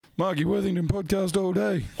Marky Worthington podcast all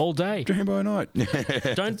day. All day. Dream by night.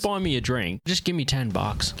 Don't buy me a drink. Just give me $10.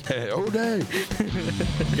 All day.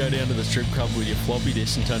 Go down to the strip club with your floppy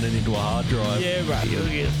disk and turn it into a hard drive. Yeah, bro. You'll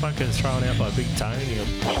get fucking thrown out by Big Tony.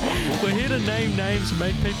 We're here to name names and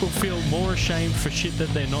make people feel more ashamed for shit that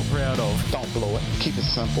they're not proud of. Don't blow it. Keep it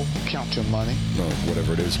simple. Count your money. No,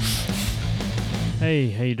 whatever it is.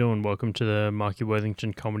 Hey, how you doing? Welcome to the Marky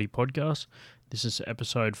Worthington Comedy Podcast. This is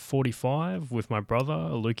episode 45 with my brother,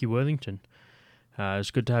 Lukey Worthington. It's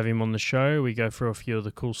good to have him on the show. We go through a few of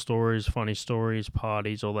the cool stories, funny stories,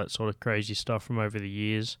 parties, all that sort of crazy stuff from over the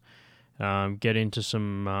years. Get into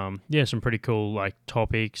some pretty cool like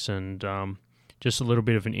topics and just a little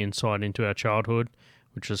bit of an insight into our childhood,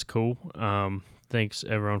 which is cool. Thanks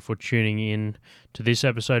everyone for tuning in to this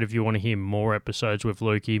episode. If you want to hear more episodes with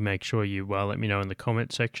Lukey, make sure you let me know in the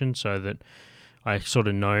comment section so that I sort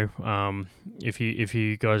of know if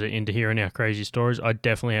you guys are into hearing our crazy stories. I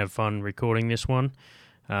definitely have fun recording this one.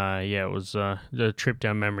 It was a trip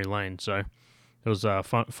down memory lane, so it was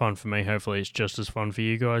fun for me. Hopefully it's just as fun for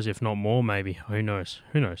you guys, if not more, maybe. Who knows?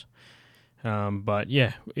 But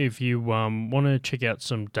yeah, if you want to check out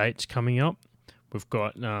some dates coming up, we've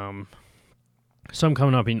got some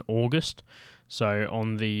coming up in August. So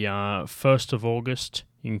on the 1st of August,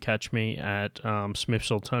 you can catch me at Smith's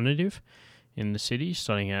Alternative in the city,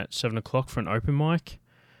 starting at 7 o'clock for an open mic.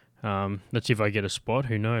 That's if I get a spot.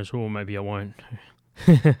 Who knows? Or maybe I won't.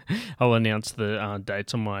 I'll announce the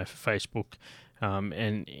dates on my Facebook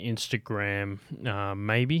and Instagram,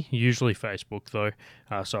 maybe. Usually Facebook, though.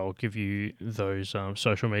 So I'll give you those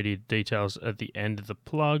social media details at the end of the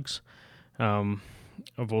plugs. I've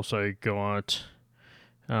also got...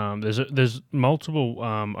 There's multiple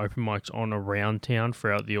open mics on around town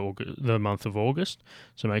throughout the month of August,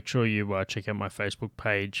 so make sure you check out my Facebook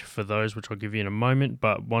page for those, which I'll give you in a moment.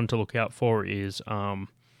 But one to look out for is on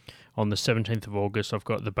the 17th of August, I've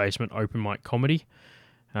got the Basement Open Mic Comedy.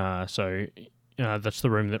 So that's the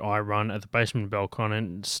room that I run at the Basement in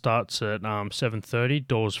Belconnen. It starts at 7:30,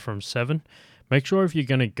 doors from 7. Make sure if you're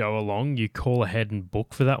going to go along, you call ahead and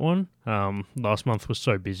book for that one. Last month was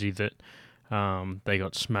so busy that they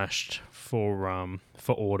got smashed for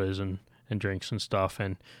orders and drinks and stuff,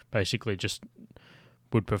 and basically just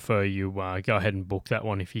would prefer you go ahead and book that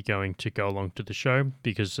one if you're going to go along to the show,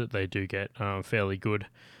 because they do get fairly good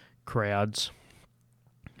crowds.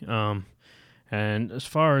 And as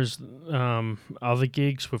far as other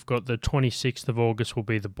gigs, we've got the 26th of August will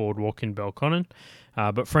be the Boardwalk in Belconnen.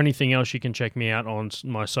 But for anything else, you can check me out on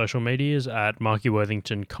my social medias at Marky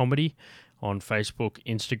Worthington Comedy on Facebook,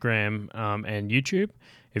 Instagram, and YouTube.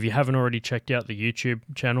 If you haven't already checked out the YouTube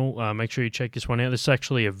channel, make sure you check this one out. This is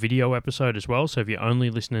actually a video episode as well, so if you're only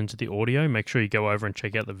listening to the audio, make sure you go over and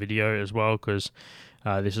check out the video as well, because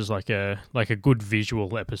this is like a good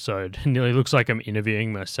visual episode. It nearly looks like I'm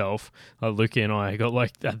interviewing myself. Lukey and I got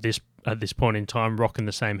like at this point in time rocking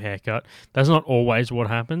the same haircut. That's not always what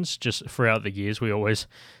happens. Just throughout the years, we always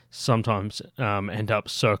sometimes end up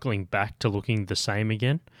circling back to looking the same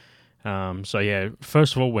again. So yeah,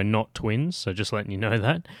 first of all, we're not twins, so just letting you know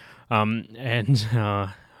that.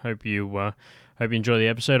 Hope you enjoy the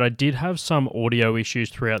episode. I did have some audio issues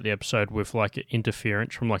throughout the episode with like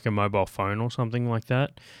interference from like a mobile phone or something like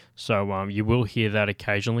that. So you will hear that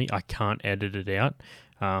occasionally. I can't edit it out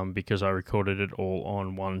because I recorded it all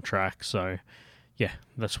on one track. So yeah,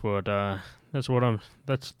 that's what I'm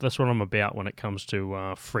about when it comes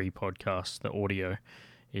to free podcasts. The audio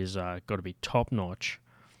is got to be top notch.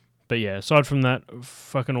 But yeah, aside from that,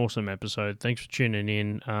 fucking awesome episode. Thanks for tuning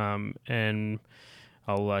in, and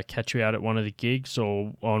I'll catch you out at one of the gigs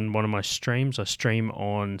or on one of my streams. I stream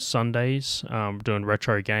on Sundays, doing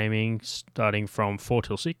retro gaming starting from 4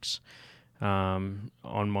 till 6 on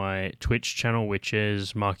my Twitch channel, which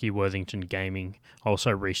is Marky Worthington Gaming. I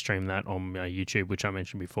also restream that on YouTube, which I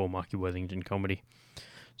mentioned before, Marky Worthington Comedy.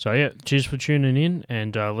 So yeah, cheers for tuning in,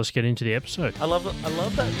 and let's get into the episode. I love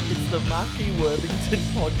that it's the Marky Worthington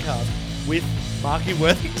podcast with Marky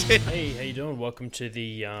Worthington. Hey, how you doing? Welcome to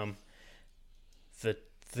the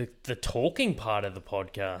talking part of the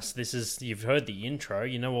podcast. You've heard the intro,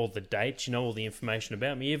 you know all the dates, you know all the information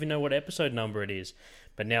about me, you even know what episode number it is.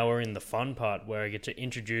 But now we're in the fun part where I get to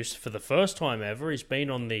introduce, for the first time ever, he's been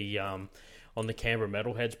on the Canberra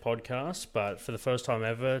Metalheads podcast, but for the first time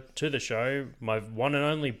ever to the show, my one and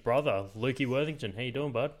only brother, Lukey Worthington. How you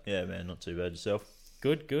doing, bud? Yeah, man, not too bad. Yourself?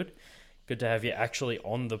 Good to have you actually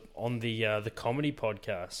on the comedy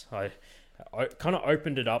podcast. I kind of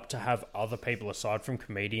opened it up to have other people aside from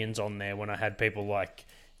comedians on there when I had people like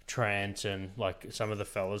Trant and like some of the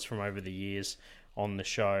fellas from over the years. on the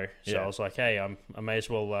show. So Yeah. I was like, hey, I may as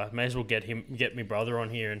well get my brother on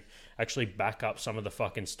here and actually back up some of the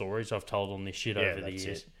fucking stories I've told on this shit over the that's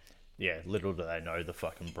years. it. Yeah, little do they know the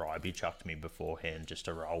fucking bribe he chucked me beforehand just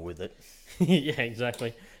to roll with it. Yeah,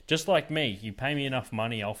 exactly. Just like me, you pay me enough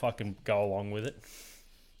money, I'll fucking go along with it.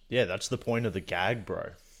 Yeah, that's the point of the gag, bro.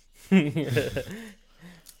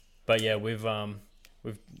 But yeah, we've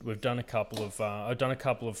done a couple of I've done a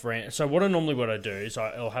couple of rants. So what I do is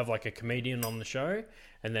I'll have like a comedian on the show,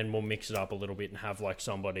 and then we'll mix it up a little bit and have like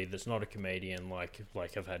somebody that's not a comedian. Like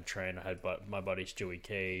I've had Trent, I had my buddy Stewie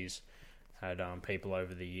Keys, had people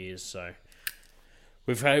over the years. So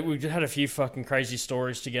we've had a few fucking crazy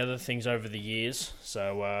stories together, things over the years.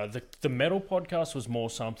 So the metal podcast was more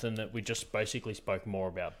something that we just basically spoke more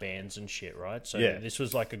about bands and shit, right? So Yeah. this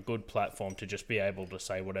was like a good platform to just be able to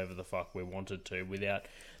say whatever the fuck we wanted to without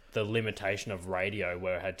the limitation of radio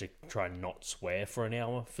where I had to try and not swear for an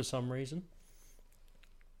hour for some reason.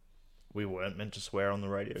 We weren't meant to swear on the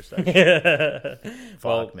radio station. Fuck,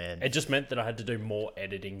 Well, man. It just meant that I had to do more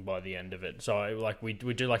editing by the end of it. So we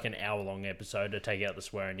do like an hour-long episode to take out the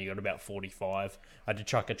swearing. You got about 45. I had to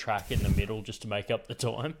chuck a track in the middle just to make up the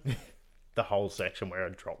time. The whole section where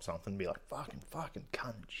I'd drop something and be like, fucking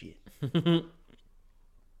cunt shit.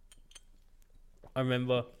 I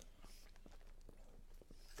remember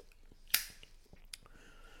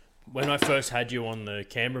when I first had you on the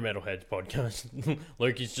Canberra Metalheads podcast,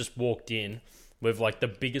 Lukey's just walked in with like the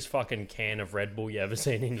biggest fucking can of Red Bull you ever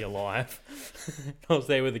seen in your life. I was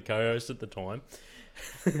there with the co-host at the time.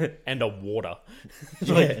 And a water.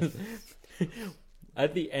 Yeah.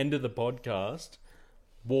 At the end of the podcast,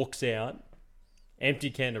 walks out, empty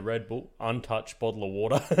can of Red Bull, untouched bottle of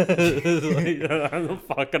water. Like, I'm not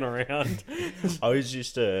fucking around. I was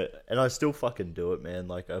used to, and I still fucking do it, man.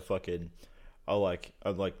 Like, I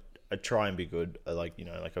try and be good. I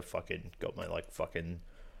I fucking got my, fucking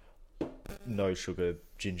no sugar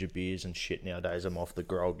ginger beers and shit nowadays. I'm off the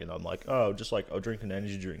grog, and I'm like, oh, I'll drink an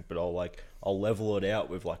energy drink, but I'll level it out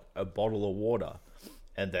with, a bottle of water.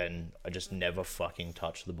 And then I just never fucking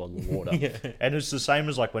touch the bottle of water. Yeah. And it's the same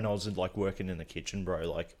as, when I was, working in the kitchen,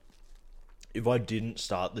 bro. If I didn't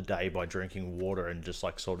start the day by drinking water and just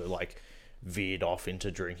veered off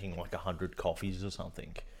into drinking 100 coffees or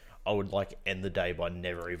something, I would end the day by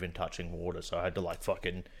never even touching water. So I had to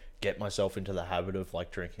fucking get myself into the habit of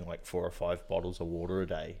drinking 4 or 5 bottles of water a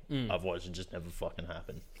day. Otherwise it just never fucking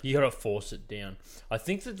happened. You gotta force it down. I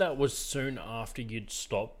think that was soon after you'd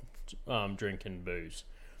stopped drinking booze.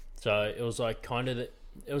 So it was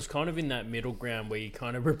kind of in that middle ground where you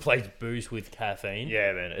kind of replaced booze with caffeine.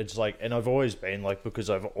 Yeah, man. It's and I've always been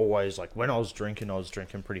because I've always when I was drinking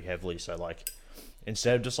pretty heavily. So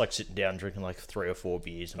instead of just sitting down drinking 3 or 4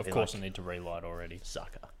 beers, and Of course, I need to relight already.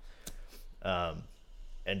 sucker,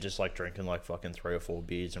 and just drinking fucking 3 or 4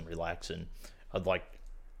 beers and relaxing, I'd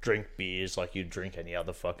drink beers like you'd drink any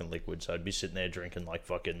other fucking liquid. So I'd be sitting there drinking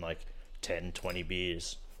fucking 10, 20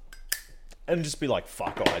 beers. And just be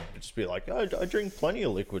fuck, I'd just be I drink plenty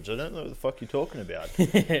of liquids. I don't know what the fuck you're talking about.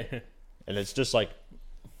 And it's just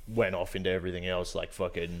went off into everything else.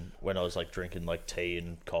 Fucking when I was drinking tea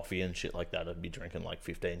and coffee and shit like that, I'd be drinking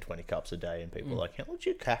 15, 20 cups a day. And people are like, how's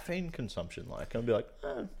your caffeine consumption like? I'd be like,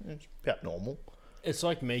 it's about normal. It's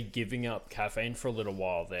like me giving up caffeine for a little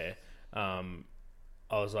while there. I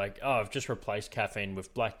was like, oh, I've just replaced caffeine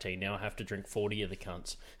with black tea. Now I have to drink 40 of the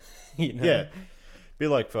cunts. You know? Yeah.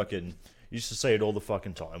 Be fucking... Used to see it all the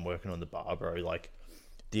fucking time working on the bar, bro.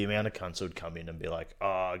 The amount of cunts would come in and be like, oh,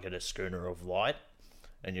 I get a schooner of light.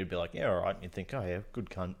 And you'd be like, yeah, all right. And you'd think, oh, yeah, good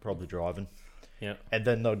cunt, probably driving. Yeah. And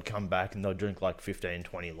then they'd come back and they'd drink 15,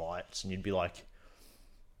 20 lights. And you'd be like,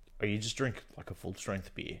 oh, you just drink a full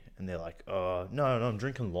strength beer? And they're like, no, I'm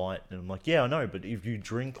drinking light. And I'm like, yeah, I know. But if you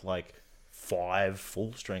drink 5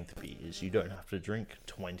 full strength beers, you don't have to drink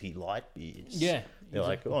 20 light beers. Yeah. They're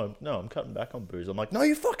like, oh, no, I'm cutting back on booze. I'm like, no,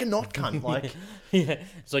 you're fucking not, cunt. Yeah.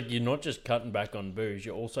 It's you're not just cutting back on booze,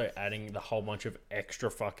 you're also adding the whole bunch of extra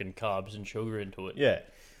fucking carbs and sugar into it.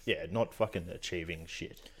 yeah, not fucking achieving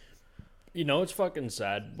shit. You know, it's fucking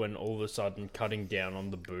sad when all of a sudden cutting down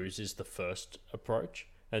on the booze is the first approach.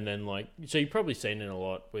 And then, so you've probably seen it a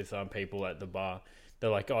lot with people at the bar. They're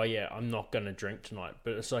like, oh, yeah, I'm not going to drink tonight.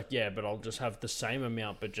 But it's yeah, but I'll just have the same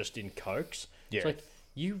amount, but just in Cokes. Yeah. It's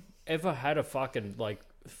you ever had a fucking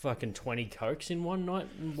 20 Cokes in one night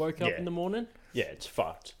and woke up Yeah. in the morning? Yeah, it's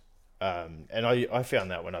fucked. And I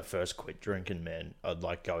found that when I first quit drinking, man, I'd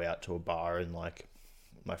go out to a bar and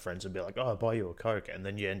my friends would be like, oh, I'll buy you a Coke. And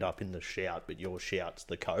then you end up in the shout, but your shout's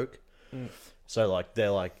the Coke. So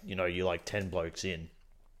they're you're 10 blokes in.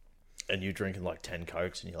 and you're drinking like 10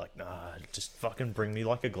 Cokes, and you're like, nah, just fucking bring me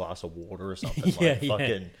like a glass of water or something. Yeah, Like, yeah.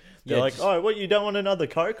 fucking. They're Yeah, like, just- oh, what, you don't want another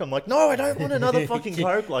Coke? I'm like, no, I don't want another fucking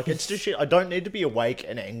Coke. Like, it's just shit. I don't need to be awake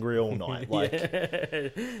and angry all night. Like,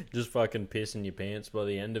 Just fucking pissing your pants by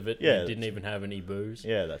the end of it. Yeah. You didn't even have any booze.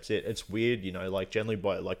 yeah, that's it. It's weird, you know, like, generally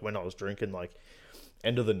by, like, when I was drinking, like,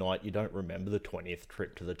 end of the night, you don't remember the 20th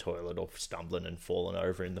trip to the toilet or stumbling and falling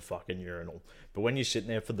over in the fucking urinal. But when you're sitting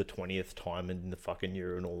there for the 20th time in the fucking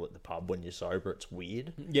urinal at the pub when you're sober, it's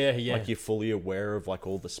weird. Yeah, yeah. Like, you're fully aware of, like,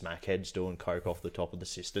 all the smackheads doing Coke off the top of the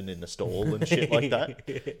cistern in the stall and shit like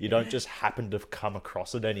that. You don't just happen to come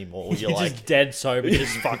across it anymore. You're You're like, just dead sober,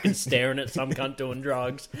 just fucking staring at some cunt doing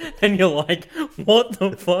drugs, and you're like, "What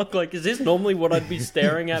the fuck? Like, is this normally what I'd be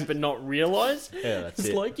staring at, but not realize?" Yeah, that's it's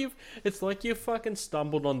it. it's like you've fucking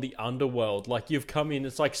stumbled on the underworld. Like you've come in.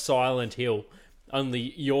 It's like Silent Hill,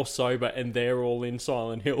 only you're sober and they're all in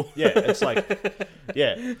Silent Hill. yeah, it's like,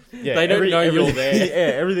 yeah. They don't know you're everything- there.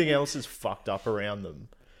 Yeah, everything else is fucked up around them.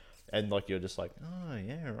 And, like, you're just like, oh,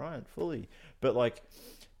 yeah, right, fully. But, like,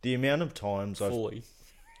 the amount of times I've... fully.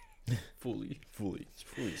 It's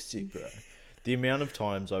fully sick, bro. The amount of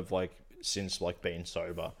times I've, like, since, like, being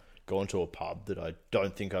sober, gone to a pub that I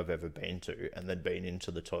don't think I've ever been to, and then been into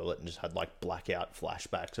the toilet and just had, like, blackout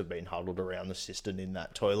flashbacks of being huddled around the cistern in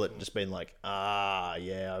that toilet and just been like,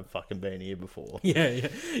 yeah, I've fucking been here before. Yeah, yeah.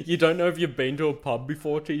 You don't know if you've been to a pub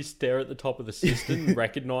before till you stare at the top of the cistern and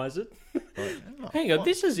recognise it. Like, oh, Hang on,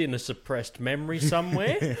 this is in a suppressed memory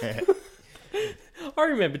somewhere. I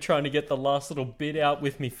remember trying to get the last little bit out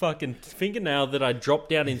with me fucking fingernail that I dropped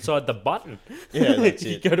down inside the button. Yeah, that's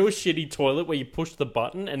You it. go to a shitty toilet where you push the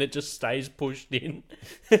button and it just stays pushed in.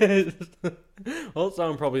 Well,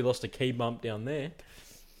 someone probably lost a key bump down there.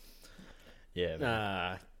 Yeah,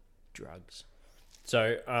 man. Drugs.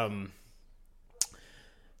 So,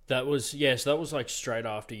 that was like straight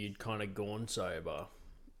after you'd kind of gone sober.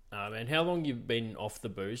 And how long you've been off the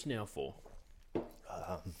booze now for?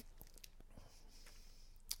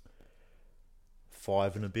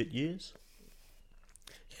 5 and a bit years.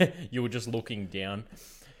 You were just looking down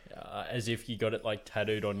as if you got it like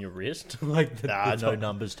tattooed on your wrist. Like the No top.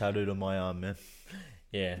 numbers tattooed on my arm, man.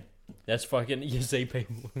 Yeah, that's fucking. You see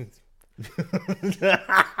people.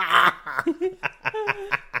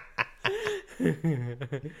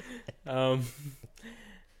 um,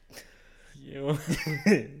 you know,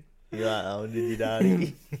 You're like, oh, did you,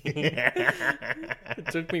 daddy? it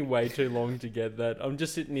took me way too long to get that. I'm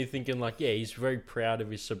just sitting here thinking, like, yeah, he's very proud of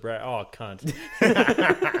his sobriety. Oh, cunt.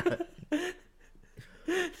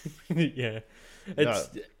 Yeah. It's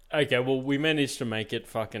okay. Well, we managed to make it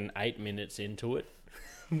fucking 8 minutes into it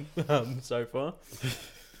so far.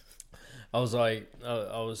 I was like,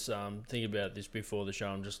 I was thinking about this before the show.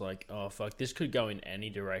 I'm just like, oh fuck, this could go in any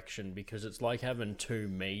direction because it's like having two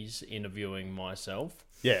me's interviewing myself.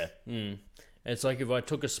 Yeah. It's like if I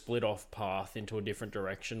took a split off path into a different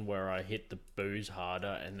direction where I hit the booze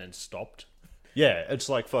harder and then stopped. Yeah, it's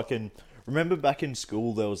like fucking... Remember back in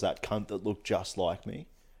school, there was that cunt that looked just like me?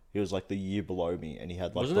 He was like the year below me, and he had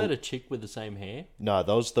like... Wasn't that a chick with the same hair? No,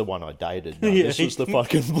 that was the one I dated. No, Yeah. This was the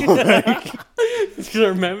fucking bloke. Because I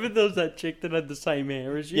remember there was that chick that had the same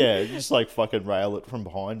hair as you. Yeah, just like fucking rail it from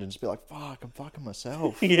behind and just be like, fuck, I'm fucking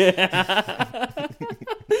myself. Yeah.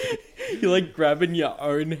 You're like grabbing your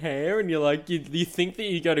own hair and you're like, you think that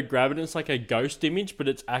you go to grab it and it's like a ghost image, but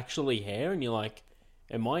it's actually hair and you're like,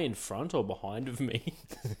 am I in front or behind of me?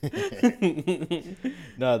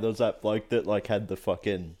 No, there was that bloke that like had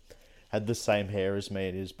the same hair as me,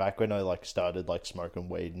 and it was back when I like started like smoking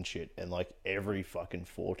weed and shit, and like every fucking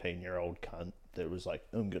 14-year-old cunt that was like,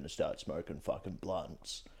 I'm gonna start smoking fucking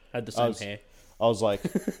blunts. Had the same hair. I was like,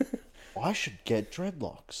 I should get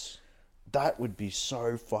dreadlocks. That would be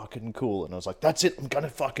so fucking cool. And I was like, that's it, I'm gonna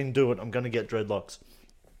fucking do it. I'm gonna get dreadlocks.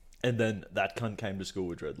 And then that cunt came to school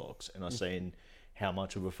with dreadlocks, and I seen how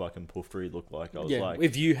much of a fucking poofter he looked like. I was Yeah, like,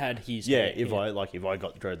 if you had his yeah, hair. if I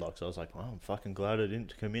got dreadlocks, I was like, well, I'm fucking glad I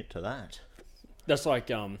didn't commit to that. That's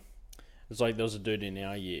like, it's like there was a dude in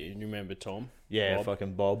our year. You remember Tom? Yeah, Bob?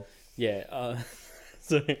 fucking Bob. Yeah,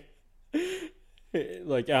 so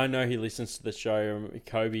like I know he listens to the show.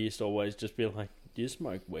 Kobe used to always just be like, "Do you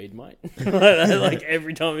smoke weed, mate?" Like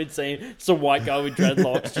every time he'd see him, it's a white guy with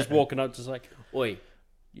dreadlocks just walking up, just like, "Oi,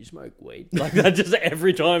 you smoke weed?" Like that. Just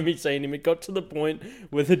every time he'd seen him, it got to the point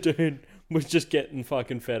where the dude was just getting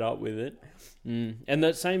fucking fed up with it. And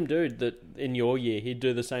that same dude that in your year, he'd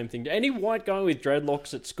do the same thing. Any white guy with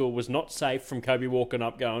dreadlocks at school was not safe from Kobe walking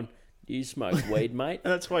up going, "Do you smoke weed, mate?"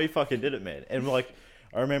 And that's why he fucking did it, man. And like,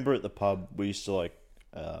 I remember at the pub, we used to like,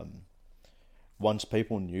 once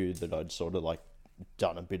people knew that I'd sort of like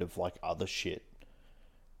done a bit of like other shit,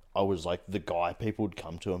 I was like the guy people would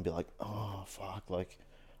come to and be like, oh fuck, like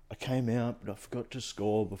I came out but I forgot to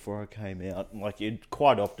score before I came out. And like it'd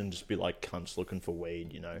quite often just be like cunts looking for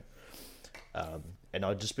weed, you know. And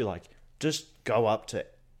I'd just be like, just go up to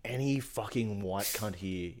any fucking white cunt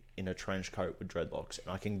here in a trench coat with dreadlocks, and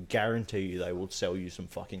I can guarantee you they will sell you some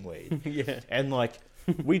fucking weed. Yeah. And like,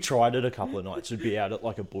 we tried it a couple of nights. We'd be out at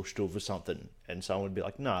like a bush doof or something, and someone would be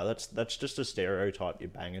like, "No, that's just a stereotype. You're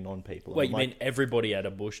banging on people." Wait, I'm you like, mean everybody at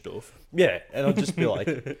a bush doof? yeah, and I'd just be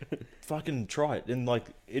like, fucking try it. And like,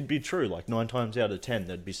 it'd be true. Like 9 times out of 10,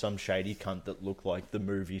 there'd be some shady cunt that looked like the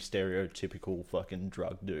movie stereotypical fucking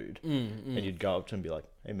drug dude. And you'd go up to him and be like,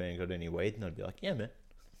 hey man, got any weed? And I'd be like, yeah man.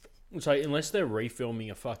 So unless they're refilming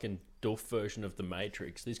a fucking doof version of The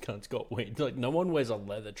Matrix, these cunts got weed. Like, no one wears a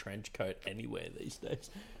leather trench coat anywhere these days.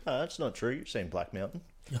 Oh, that's not true. You've seen Black Mountain.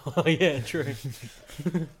 Oh, yeah, true.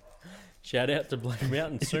 Shout out to Black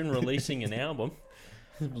Mountain, soon releasing an album.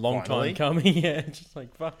 Long Finally. time coming, yeah. Just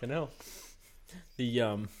like, fucking hell.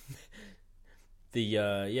 Yeah,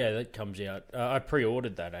 that comes out. I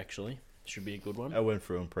pre-ordered that, actually. Should be a good one. I went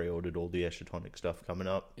through and pre-ordered all the Eschatonic stuff coming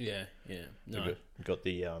up. Yeah. No. Got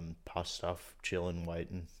the pus stuff chilling,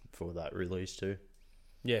 waiting for that release too.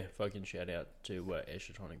 Yeah, fucking shout out to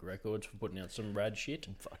Eschatonic Records for putting out some rad shit.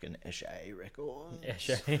 Fucking Eshe Records.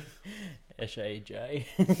 Eshe.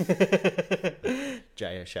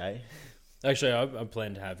 JSA. Actually, I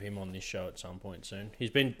plan to have him on this show at some point soon.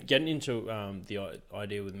 He's been getting into the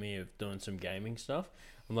idea with me of doing some gaming stuff.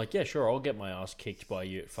 I'm like, yeah, sure, I'll get my ass kicked by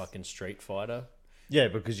you at fucking Street Fighter. Yeah,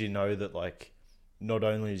 because you know that, like, not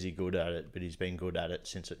only is he good at it, but he's been good at it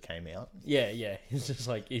since it came out. Yeah. It's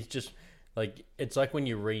like when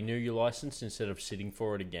you renew your license instead of sitting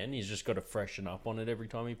for it again. He's just got to freshen up on it every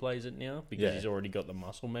time he plays it now because he's already got the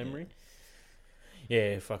muscle memory.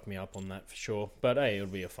 Yeah, fuck me up on that for sure. But hey, it'll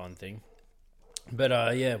be a fun thing.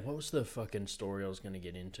 But yeah, what was the fucking story I was going to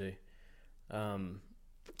get into?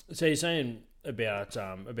 So you're saying about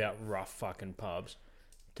rough fucking pubs.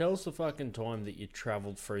 Tell us the fucking time that you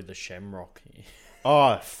travelled through the Shamrock.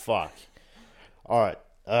 Oh, fuck. Alright.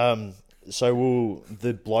 So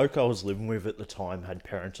the bloke I was living with at the time had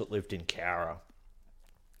parents that lived in Cowra.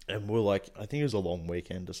 And we're like, I think it was a long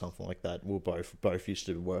weekend or something like that. We both used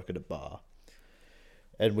to work at a bar.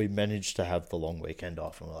 And we managed to have the long weekend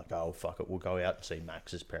off. And we're like, oh, fuck it. We'll go out and see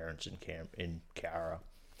Max's parents in Cowra.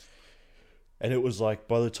 And it was like,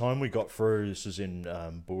 by the time we got through, this was in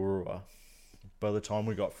Boorowa. By the time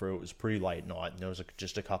we got through, it was pretty late night. And there was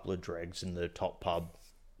just a couple of dregs in the top pub.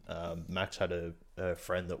 Max had a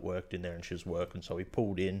friend that worked in there and she was working. So we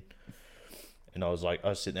pulled in. And I was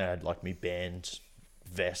sitting there, I had like my band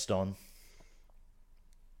vest on.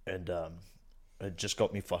 And I just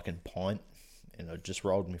got me fucking pint. And I just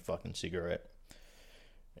rolled me fucking cigarette.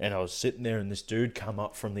 And I was sitting there and this dude come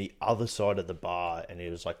up from the other side of the bar and he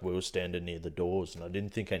was like, we were standing near the doors and I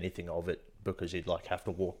didn't think anything of it because he'd like have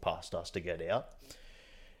to walk past us to get out.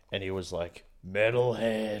 And he was like,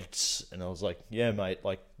 metalheads. And I was like, yeah, mate,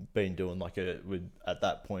 like been doing like at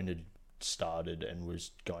that point had started and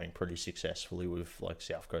was going pretty successfully with like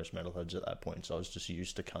South Coast metalheads at that point. So I was just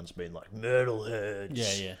used to cunts being like,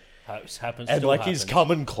 metalheads. Yeah. Happens. And like he's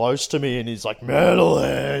coming close to me and he's like,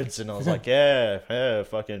 metalheads. And I was like, yeah,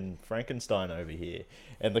 fucking Frankenstein over here.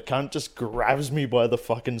 And the cunt just grabs me by the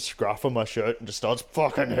fucking scruff of my shirt and just starts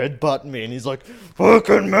fucking headbutting me. And he's like,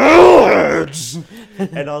 fucking metalheads.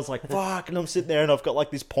 And I was like, fuck. And I'm sitting there and I've got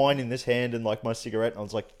like this pint in this hand and like my cigarette. And I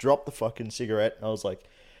was like, drop the fucking cigarette. And I was like,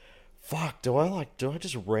 fuck, do I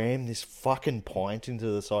just ram this fucking pint into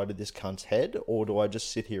the side of this cunt's head? Or do I just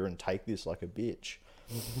sit here and take this like a bitch?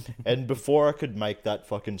 And before I could make that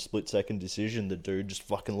fucking split second decision, the dude just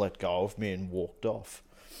fucking let go of me and walked off.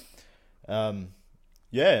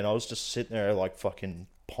 Yeah, and I was just sitting there like fucking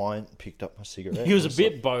pint, picked up my cigarette. He was a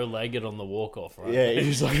bit bow-legged on the walk-off, right? Yeah, he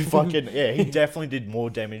was like fucking, yeah, he definitely did more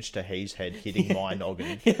damage to his head hitting my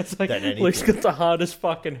noggin It's like, than anything. Luke's got the hardest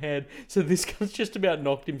fucking head, so this guy's just about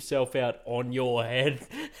knocked himself out on your head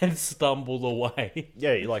and stumbled away.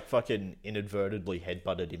 Yeah, he like fucking inadvertently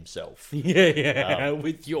headbutted himself. Yeah,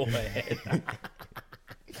 with your head.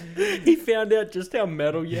 He found out just how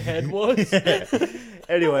metal your head was.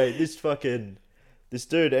 Anyway, this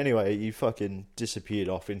dude, anyway, he fucking disappeared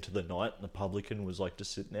off into the night, and the publican was like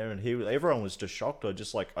just sitting there, and everyone was just shocked.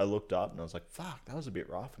 I looked up, and I was like, fuck, that was a bit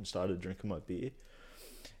rough, and started drinking my beer.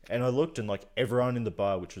 And I looked, and like everyone in the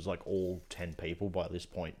bar, which was like all 10 people by this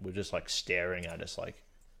point, were just like staring at us like,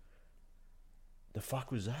 the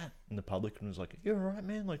fuck was that? And the publican was like, you alright,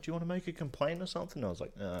 man? Like, do you want to make a complaint or something? And I was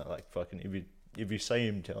like, nah, like fucking, if you see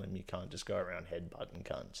him, tell him you can't just go around headbutting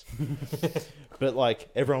cunts. But like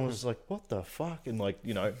everyone was like, "What the fuck?" And like,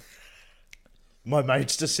 you know, my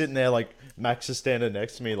mate's just sitting there, like Max is standing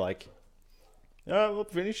next to me, like, "Oh, well,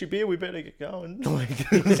 finish your beer. We better get going. Like,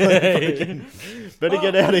 it's like, fucking, better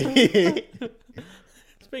get out of here."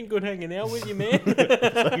 It's been good hanging out with you, man.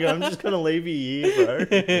 It's like, I'm just gonna leave you here,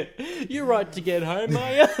 bro. You're right to get home,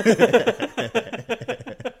 are you?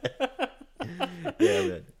 Yeah,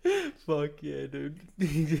 man. Fuck yeah, dude.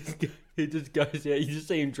 He just goes out. You just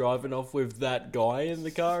see him driving off with that guy in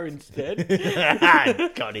the car instead.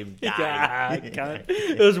 Got him. Ah, cunt.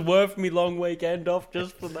 It was worth me long weekend off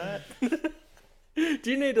just for that. Do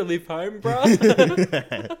you need to live home, bro?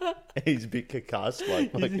 He's a bit concussed,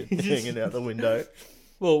 like hanging out the window.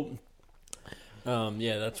 Well,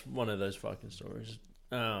 yeah, that's one of those fucking stories.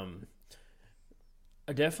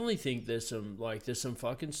 I definitely think there's some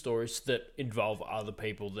fucking stories that involve other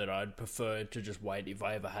people that I'd prefer to just wait if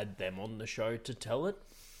I ever had them on the show to tell it.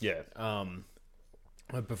 Yeah. I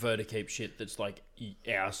prefer to keep shit that's like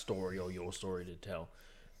our story or your story to tell.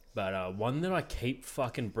 But one that I keep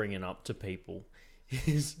fucking bringing up to people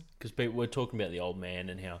is because people were talking about the old man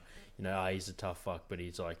and how, you know, he's a tough fuck, but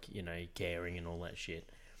he's like, you know, caring and all that shit.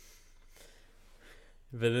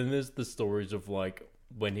 But then there's the stories of like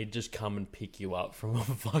when he'd just come and pick you up from a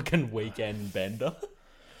fucking weekend bender.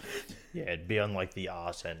 Yeah, it'd be on like the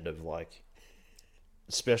arse end of like,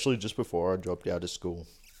 especially just before I dropped out of school.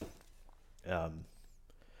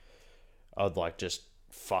 I'd like just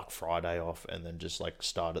fuck Friday off and then just like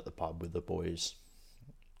start at the pub with the boys.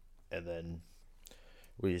 And then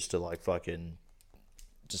we used to like fucking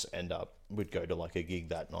just end up, we'd go to like a gig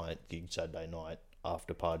that night, gig Saturday night,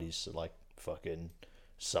 after parties, so like fucking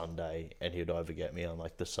Sunday, and he'd either get me on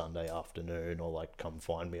like the Sunday afternoon or like come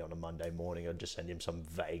find me on a Monday morning. I'd just send him some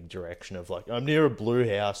vague direction of like, I'm near a blue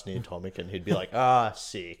house near Tomic, and he'd be like,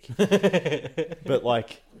 sick. But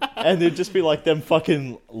like, and there'd just be like them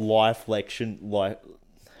fucking life lection, like,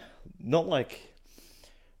 not like,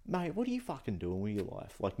 mate, what are you fucking doing with your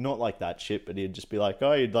life? Like, not like that shit, but he'd just be like,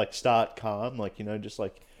 oh, he'd like start calm, like, you know, just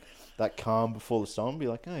like that calm before the storm, be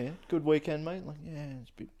like, oh yeah, good weekend, mate. Like, yeah, it's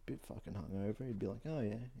a bit fucking hungover. He'd be like, oh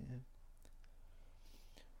yeah.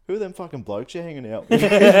 Who are them fucking blokes you're hanging out with?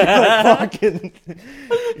 Like, fucking,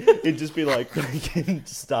 it'd just be like, fucking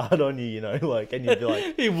start on you, you know, like, and you'd be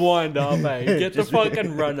like, He'd wind up, get the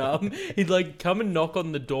fucking run up. He'd like come and knock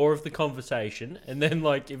on the door of the conversation, and then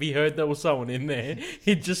like if he heard there was someone in there,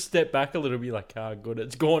 he'd just step back a little, be like, good,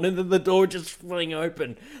 it's gone, and then the door would just fling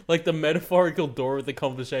open, like the metaphorical door of the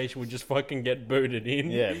conversation would just fucking get booted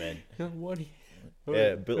in. yeah, man. What?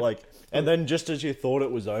 Yeah, but like, and then just as you thought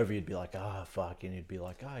it was over, you'd be like, fuck, and you'd be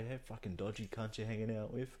like, oh yeah, fucking dodgy cunt you're hanging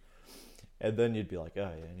out with. And then you'd be like, oh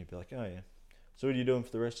yeah, and you'd be like, oh yeah. So what are you doing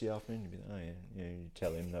for the rest of the afternoon? You'd be like, oh yeah. You'd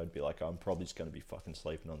tell him, they'd be like, I'm probably just going to be fucking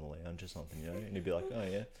sleeping on the lounge or something, you know? And he'd be like, oh yeah.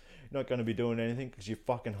 You're not going to be doing anything because you're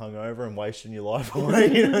fucking hungover and wasting your life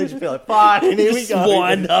away, you know? Just be like, fuck, and here we go.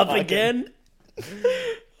 Wind up again.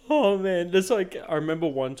 Oh man, there's like, I remember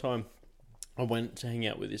one time I went to hang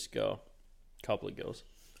out with this girl. Couple of girls.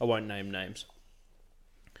 I won't name names.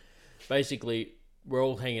 Basically, we're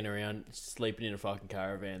all hanging around, sleeping in a fucking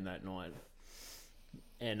caravan that night.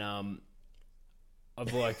 And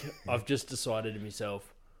I've just decided to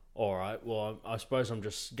myself, all right, well, I suppose I'm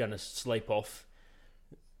just gonna sleep off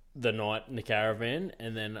the night in the caravan,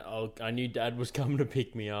 and then I knew Dad was coming to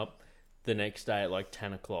pick me up the next day at like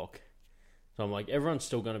 10 o'clock. So I'm like, everyone's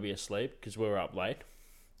still gonna be asleep because we were up late.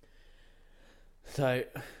 So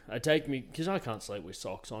I take me, because I can't sleep with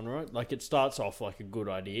socks on, right? Like it starts off like a good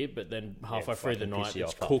idea, but then halfway through the night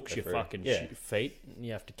it cooks your fucking feet and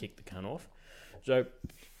you have to kick the cunt off. So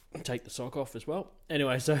take the sock off as well.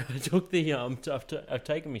 Anyway, so I took the I've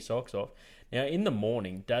taken my socks off. Now in the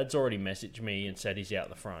morning, Dad's already messaged me and said he's out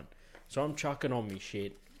the front. So I'm chucking on me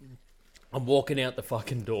shit. I'm walking out the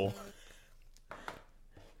fucking door.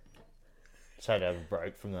 Just had to have a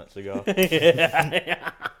break from that cigar.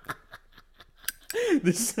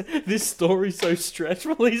 This story's so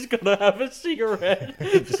stressful, he's gotta have a cigarette.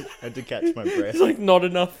 Just had to catch my breath. It's like not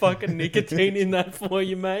enough fucking nicotine in that for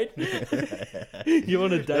you, mate. You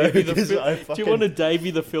want to Davey Do you want to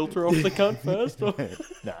Davey the filter off the cunt first? Or?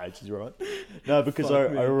 Nah, she's right. No, because I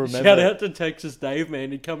remember. Shout out to Texas Dave,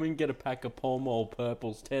 man. He'd come and get a pack of Pall Mall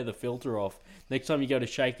purples, tear the filter off. Next time you go to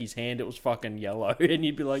shake his hand, it was fucking yellow, and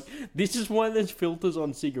you'd be like, "This is why there's filters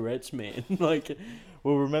on cigarettes, man." Like.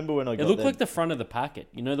 Well, remember when I got it looked like the front of the packet.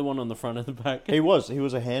 You know the one on the front of the packet? He was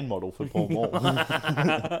a hand model for Pall Mall. Fuck,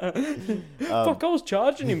 I was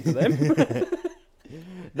charging him for them.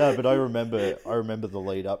 No, but I remember the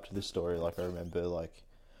lead up to this story. Like, I remember, like,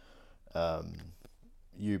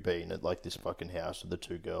 you being at like this fucking house with the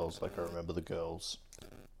two girls. Like I remember the girls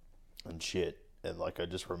and shit, and like I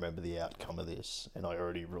just remember the outcome of this, and I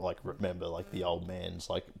already like remember like the old man's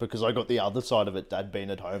like, because I got the other side of it. Dad being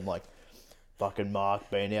at home like, fucking Mark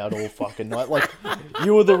being out all fucking night. Like,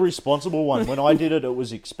 you were the responsible one. When I did it, it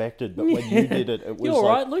was expected. But when you did it, it was You're all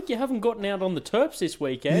like... right. Look, you haven't gotten out on the terps this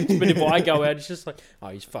weekend. But if I go out, it's just like, oh,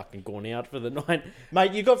 he's fucking gone out for the night.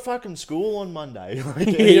 Mate, you got fucking school on Monday. Like,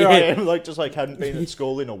 here I am, like, just like hadn't been at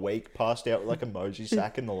school in a week, passed out with like a Mosey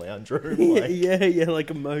sack in the lounge room. Like... yeah,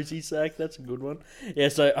 like a Mosey sack. That's a good one. Yeah,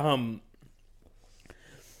 so,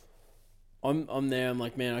 I'm there. I'm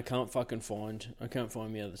like, man, I can't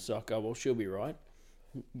find me other sock. Oh, well, she'll be right.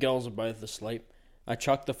 Girls are both asleep. I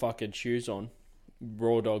chuck the fucking shoes on.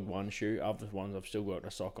 Raw dog one shoe. Other ones I've still got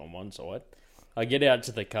a sock on one side. I get out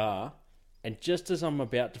to the car, and just as I'm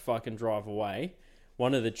about to fucking drive away,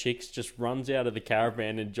 one of the chicks just runs out of the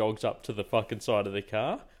caravan and jogs up to the fucking side of the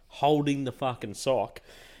car, holding the fucking sock.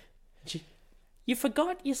 You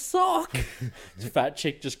forgot your sock. This fat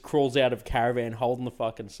chick just crawls out of caravan holding the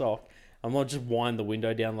fucking sock. I'm not just wind the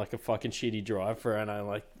window down like a fucking shitty drive for her, and I'm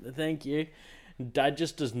like, thank you. Dad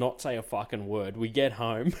just does not say a fucking word. We get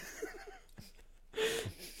home.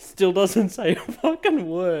 Still doesn't say a fucking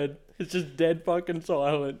word. It's just dead fucking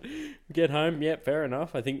silent. We get home, yeah, fair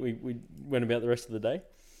enough. I think we went about the rest of the day.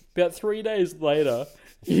 About 3 days later,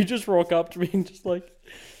 you just rock up to me and just like,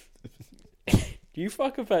 do you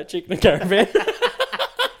fuck a fat chick in a caravan?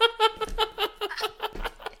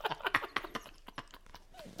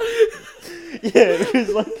 Yeah, it was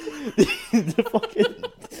like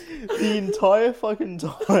the entire fucking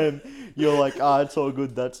time you're like, it's all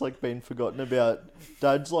good, that's like been forgotten about.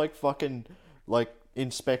 Dad's like fucking like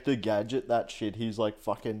Inspector Gadget, that shit. He's like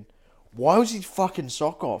fucking, why was his fucking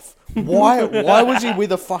sock off? Why was he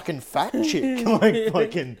with a fucking fat chick? Like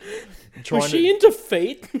fucking Was she into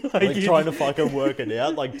feet? like trying to fucking work it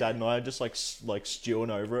out. Like Dad and I are just like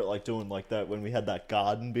stewing over it, like doing like that when we had that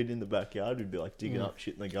garden bit in the backyard. We'd be like digging up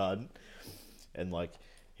shit in the garden. And, like,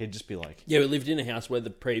 he'd just be like... Yeah, we lived in a house where the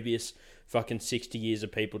previous fucking 60 years of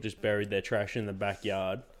people just buried their trash in the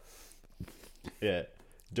backyard. Yeah,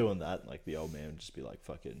 doing that. Like, the old man would just be like,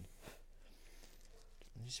 fucking...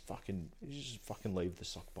 You just fucking leave the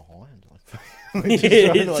sock behind. Like,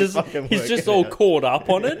 he's just all caught up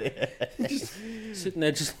on it. Just sitting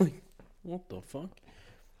there just like, what the fuck?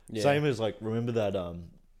 Yeah. Same as, like, remember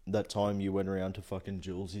that time you went around to fucking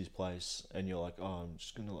Jules's place and you're like, oh, I'm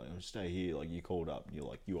just gonna stay here. Like, you called up and you're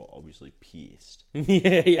like, you are obviously pissed.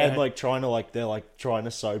 yeah. And like they're trying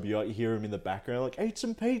to sober you up. You hear him in the background like, eat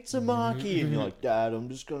some pizza, Marky. And you're like, Dad, I'm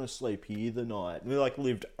just gonna sleep here the night. And we like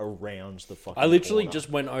lived around the fucking I literally corner. just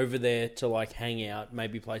went over there to like hang out,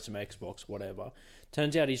 maybe play some Xbox, whatever.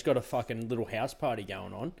 Turns out he's got a fucking little house party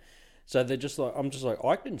going on. So they're just like, I'm just like,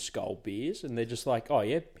 I can scull beers. And they're just like, oh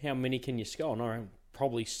yeah, how many can you scull? And I went,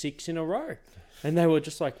 probably 6 in a row. And they were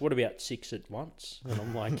just like, what about 6 at once? And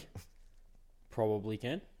I'm like, probably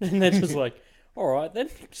can. And they're just like, all right then.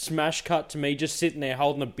 Smash cut to me just sitting there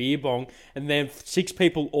holding a beer bong, and then 6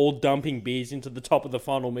 people all dumping beers into the top of the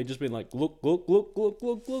funnel. Me just being like, look.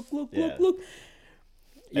 Yeah.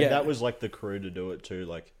 Yeah, And that was like the crew to do it too.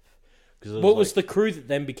 Like, cause what was the crew that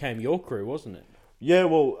then became your crew, wasn't it? Yeah,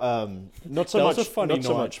 well, not so That much. was a funny not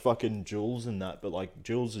so night. much fucking Jules and that, but like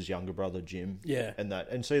Jules' younger brother Jim. Yeah. And that,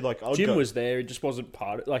 and see, like I'd Jim go, was there. He just wasn't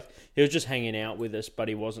part of. Like, he was just hanging out with us, but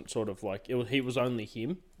he wasn't sort of like. He was only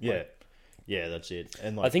him. Yeah, Like, yeah, that's it.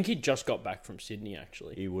 And like I think he just got back from Sydney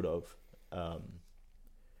actually. he would have.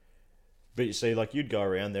 But you see, like you'd go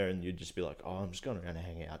around there and you'd just be like, "Oh, I'm just going around to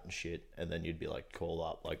hang out and shit," and then you'd be like, call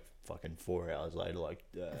up like fucking 4 hours later, like,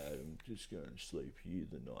 Dad, I'm just going to sleep here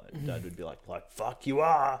the night. Dad would be like, fuck you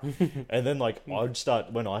are. And then like I'd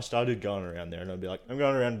start when I started going around there, and I'd be like, I'm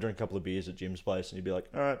going around to drink a couple of beers at Jim's place, and he'd be like,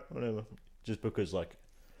 all right, whatever, just because like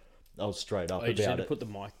I was straight up Oh, you just about need to it. put the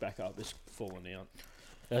mic back up. It's falling out.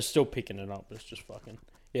 I was still picking it up. It's just fucking.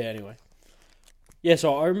 Yeah. Anyway. Yeah.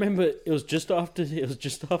 So I remember it was just after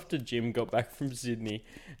Jim got back from Sydney,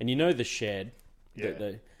 and you know the shed.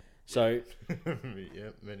 Yeah. So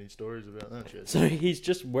Yeah, many stories about that shit. so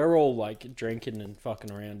we're all like drinking and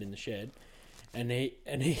fucking around in the shed, and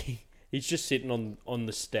he's just sitting on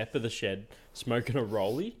the step of the shed smoking a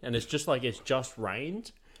rollie, and it's just like it's just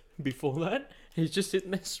rained before that. He's just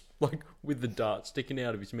sitting there like with the dart sticking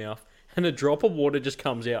out of his mouth, and a drop of water just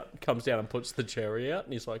comes down and puts the cherry out,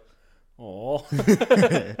 and he's like, "Oh."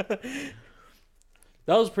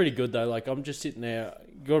 That was pretty good though. Like, I'm just sitting there,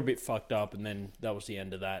 got a bit fucked up, and then that was the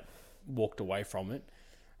end of that. Walked away from it.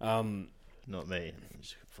 Not me.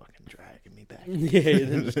 Just fucking dragging me back. Yeah,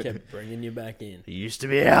 they just kept bringing you back in. He used to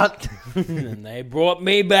be out. And they brought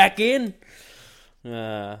me back in.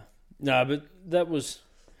 No, but that was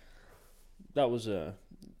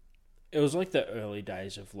it was like the early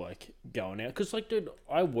days of like going out, because like, dude,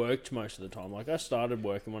 I worked most of the time. Like, I started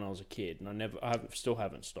working when I was a kid, and I still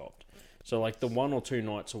haven't stopped. So like the 1 or 2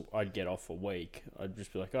 nights I'd get off a week, I'd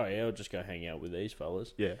just be like, oh yeah, I'll just go hang out with these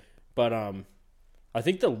fellas. Yeah. But I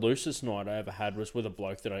think the loosest night I ever had was with a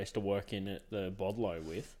bloke that I used to work in at the Bodlow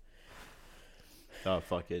with. Oh,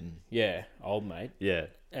 fucking... Yeah, old mate. Yeah.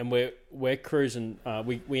 And we're cruising.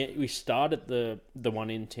 We start at the one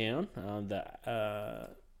in town, the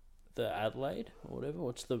Adelaide or whatever.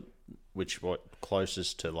 What's the What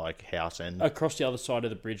closest to like house end? across the other side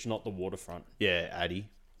of the bridge, not the waterfront. Yeah, Addy.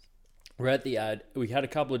 We're at the Ad. We had a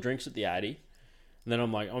couple of drinks at the Addy, and then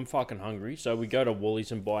I'm like, I'm fucking hungry, so we go to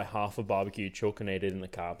Woolies and buy half a barbecue chook and eat it in the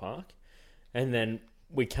car park, and then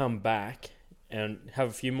we come back and have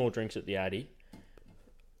a few more drinks at the Addy.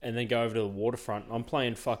 And then go over to the waterfront. I'm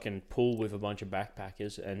playing fucking pool with a bunch of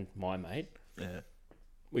backpackers and my mate. Yeah.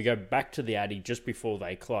 We go back to the Addy just before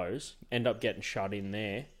they close. End up getting shut in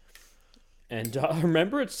there. And I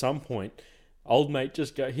remember at some point, old mate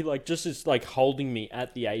just is like holding me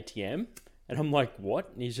at the ATM. And I'm like, what?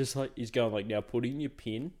 And he's going like, now put in your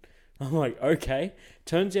PIN. I'm like, okay.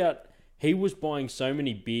 Turns out he was buying so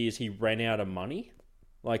many beers he ran out of money.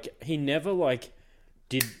 Like, he never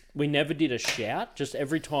we never did a shout. Just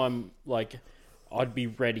every time, like, I'd be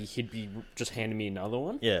ready, he'd be just handing me another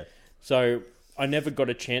one. Yeah. So I never got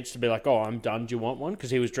a chance to be like, oh, I'm done, do you want one?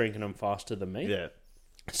 Because he was drinking them faster than me. Yeah.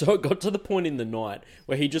 So it got to the point in the night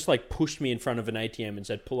where he just, like, pushed me in front of an ATM and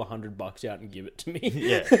said, pull $100 out and give it to me.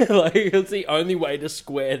 Yeah. Like, it's the only way to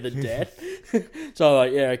square the debt. So I'm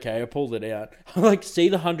like, yeah, okay, I pulled it out. I, like, see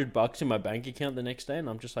the $100 in my bank account the next day, and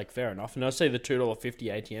I'm just like, fair enough. And I see the $2.50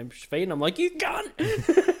 ATM fee, and I'm like, you cunt!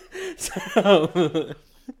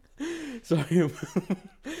 So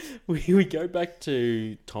we go back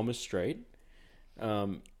to Thomas Street,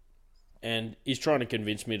 and he's trying to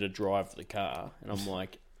convince me to drive the car, and I'm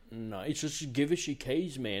like, no, it's just give us your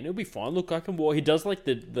keys, man. It'll be fine. Look, I can walk. He does like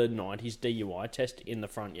the 90s DUI test in the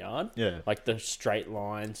front yard. Yeah. Like the straight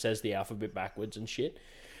line, says the alphabet backwards and shit.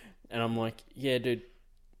 And I'm like, yeah, dude,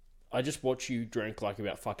 I just watch you drink like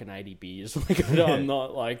about fucking 80 beers. Like, I'm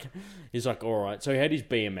not like... He's like, all right. So he had his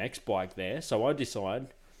BMX bike there. So I decide,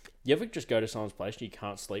 you ever just go to someone's place and you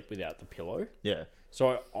can't sleep without the pillow? Yeah.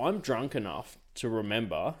 So I'm drunk enough to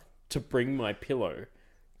remember to bring my pillow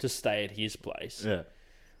to stay at his place. Yeah.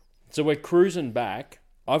 So we're cruising back.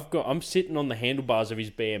 I'm sitting on the handlebars of his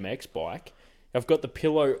BMX bike. I've got the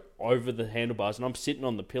pillow over the handlebars, and I'm sitting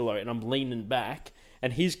on the pillow, and I'm leaning back,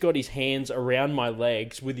 and he's got his hands around my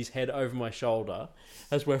legs with his head over my shoulder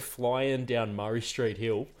as we're flying down Murray Street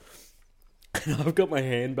Hill. And I've got my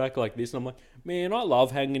hand back like this, and I'm like, man, I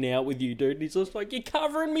love hanging out with you, dude. And he's just like, you're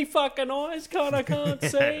covering me fucking eyes, I can't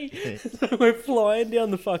see. So we're flying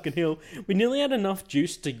down the fucking hill. We nearly had enough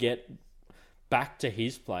juice to get back to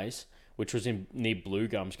his place, which was near Blue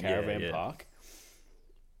Gums Caravan Park.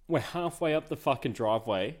 We're halfway up the fucking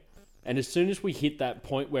driveway, and as soon as we hit that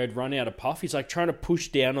point where I'd run out of puff, he's like trying to push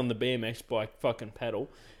down on the BMX bike fucking pedal,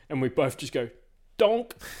 and we both just go,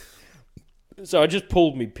 donk. So I just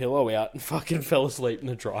pulled my pillow out and fucking fell asleep in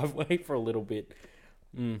the driveway for a little bit.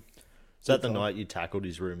 Is that the night you tackled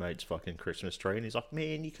his roommate's fucking Christmas tree? And he's like,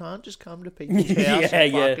 man, you can't just come to people's house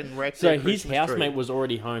and fucking wreck So their his Christmas housemate tree. was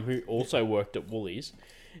already home, who also worked at Woolies.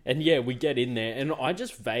 And yeah, we get in there, and I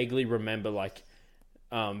just vaguely remember, like,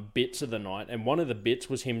 bits of the night. And one of the bits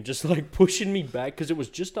was him just, like, pushing me back, because it was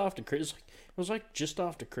just after Christmas. It was, like, just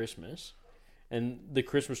after Christmas, and the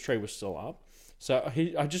Christmas tree was still up. So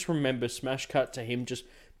I just remember smash cut to him just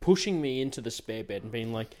pushing me into the spare bed and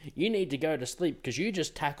being like, you need to go to sleep because you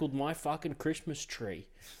just tackled my fucking Christmas tree.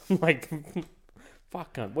 Like,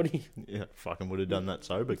 fuck, cunt, what do you... Yeah, fucking would have done that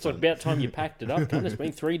sober. It's like about time you packed it up, cunt. It's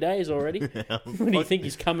been 3 days already. What do you think,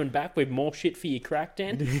 he's coming back with more shit for your crack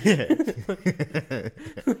den?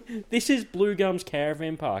 This is Blue Gums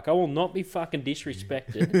Caravan Park. I will not be fucking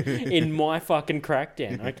disrespected in my fucking crack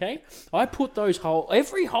den, okay? I put those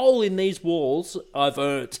every hole in these walls I've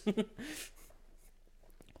earned.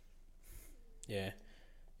 Yeah,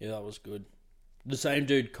 that was good. The same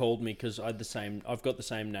dude called me because I've got the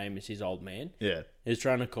same name as his old man. Yeah. He was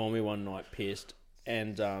trying to call me one night, pissed,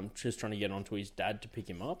 and just trying to get onto his dad to pick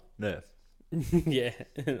him up. Yeah. Yeah,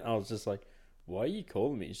 and I was just like, why are you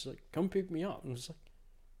calling me? He's like, come pick me up. And I was like,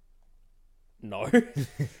 no.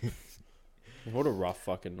 What a rough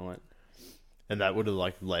fucking night. And that would have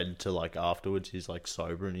like led to like afterwards he's like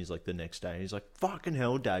sober and he's like the next day he's like, fucking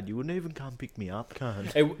hell, Dad, you wouldn't even come pick me up,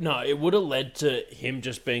 cunt. It would have led to him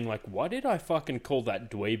just being like, why did I fucking call that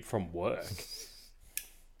dweeb from work?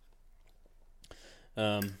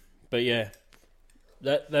 But yeah,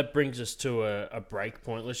 that brings us to a break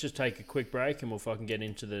point. Let's just take a quick break and we'll fucking get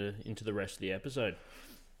into the rest of the episode.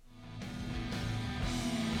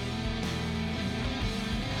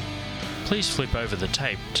 Please flip over the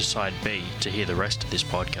tape to side B to hear the rest of this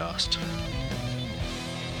podcast.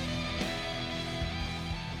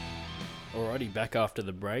 Alrighty, back after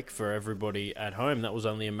the break. For everybody at home, that was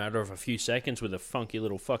only a matter of a few seconds with a funky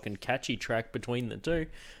little fucking catchy track between the two.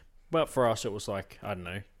 But for us, it was like, I don't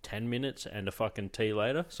know, 10 minutes and a fucking tea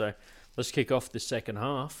later. So let's kick off the second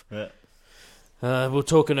half. Yeah. We were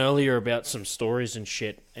talking earlier about some stories and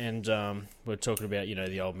shit, and we are talking about,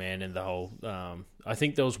 the old man and the whole... I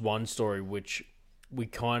think there was one story which we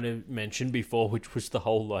kind of mentioned before, which was the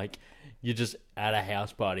whole, like, you're just at a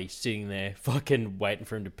house party, sitting there, fucking waiting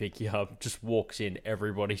for him to pick you up, just walks in,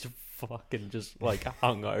 everybody's fucking just, like,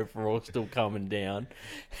 hungover or still coming down,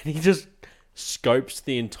 and he just scopes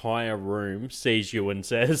the entire room, sees you and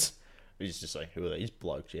says... He's just like, who are these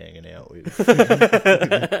blokes you're hanging out with?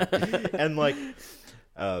 And like,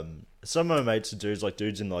 some of my mates are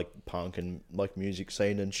dudes in like punk and like music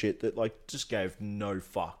scene and shit that like just gave no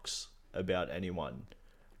fucks about anyone.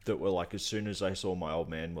 That were like, as soon as they saw my old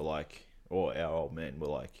man, were like, or our old man, were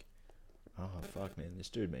like, oh fuck man, this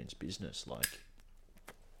dude means business. Like,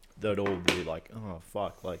 they'd all be like, oh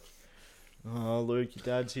fuck, like, oh Luke, your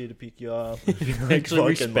dad's here to pick you up. Actually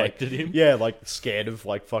respected him. Yeah, like scared of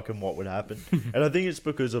like fucking what would happen. And I think it's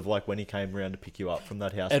because of like when he came around to pick you up from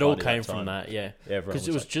that house. It all party came that from time. that, yeah. Everyone Because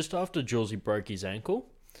it was like, just after Julesy broke his ankle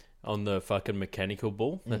on the fucking mechanical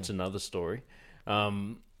bull. That's another story.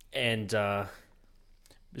 It's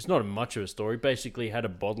not much of a story. Basically, he had a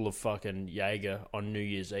bottle of fucking Jaeger on New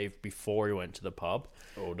Year's Eve before he went to the pub.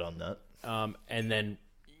 all done that. And then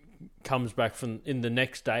comes back in the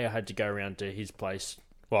next day. I had to go around to his place.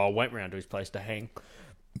 Well, I went round to his place to hang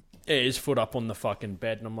his foot up on the fucking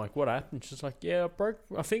bed, and I'm like, "What happened?" She's like, "Yeah,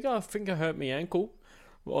 I think I hurt my ankle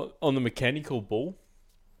on the mechanical bull."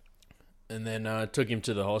 And then took him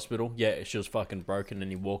to the hospital. Yeah, she was fucking broken,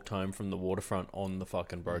 and he walked home from the waterfront on the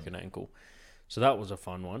fucking broken ankle. So that was a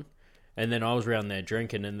fun one. And then I was around there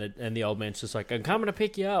drinking, and the old man's just like, "I'm coming to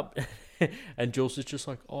pick you up." And Jules is just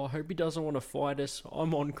like, "Oh, I hope he doesn't want to fight us.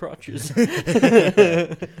 I'm on crutches." That's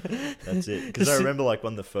it. Because I remember like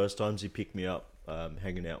one of the first times he picked me up,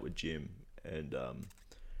 hanging out with Jim, and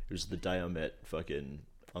it was the day I met fucking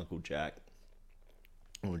Uncle Jack,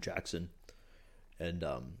 or Jackson, and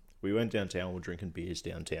we went downtown. We were drinking beers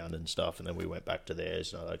downtown and stuff, and then we went back to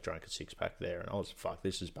theirs, and I like drank a 6-pack there, and I was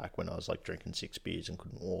this is back when I was like drinking 6 beers and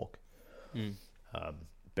couldn't walk.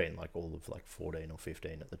 Being like all of like 14 or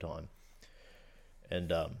 15 at the time.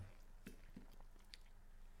 And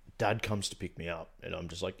Dad comes to pick me up, and I'm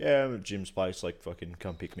just like, yeah, I'm at Jim's place, like fucking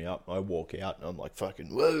come pick me up. I walk out and I'm like fucking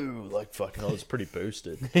whoa, like fucking I was pretty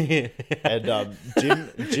boosted. And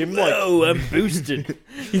Jim like, "Oh, I'm boosted."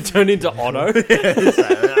 He turned into Otto.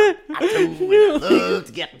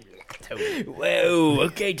 Whoa,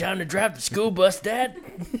 okay, time to drive the school bus, Dad.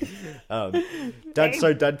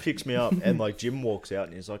 Dad picks me up, and like Jim walks out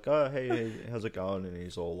and he's like, oh hey, how's it going? And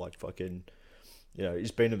he's all like fucking,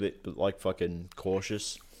 he's been a bit like fucking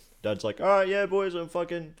cautious. Dad's like, alright, yeah boys, I'm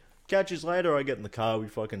fucking catch yous later. I get in the car, we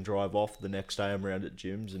fucking drive off. The next day I'm around at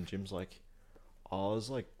Jim's, and Jim's like, I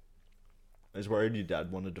was worried your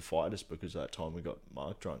dad wanted to fight us because that time we got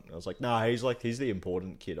Mark drunk. And I was like, nah, he's the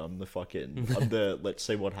important kid. I'm the let's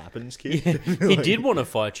see what happens kid. Yeah, he did want to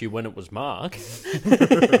fight you when it was Mark.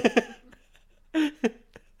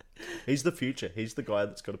 He's the future. He's the guy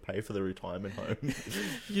that's got to pay for the retirement home.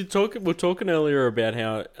 We're talking earlier about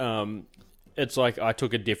how it's like I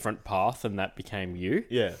took a different path and that became you.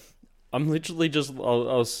 Yeah. I'm literally I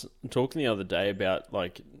was talking the other day about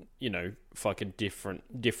like, fucking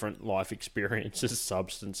different life experiences,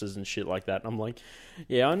 substances and shit like that. And I'm like,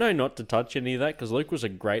 yeah, I know not to touch any of that because Luke was a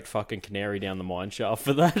great fucking canary down the mine shaft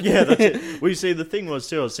for that. Yeah, that's it. Well, you see, the thing was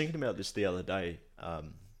too, I was thinking about this the other day,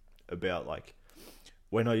 about like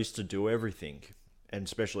when I used to do everything, and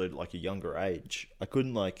especially at like a younger age, I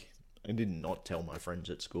did not tell my friends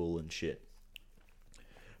at school and shit.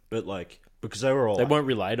 But like, because they were all they weren't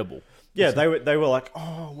relatable. Yeah, they were like,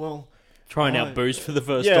 oh well, trying out booze for the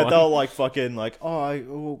first time. time. Yeah, they were like fucking like, oh,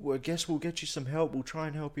 I guess we'll get you some help. We'll try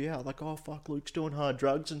and help you out. Like, oh fuck, Luke's doing hard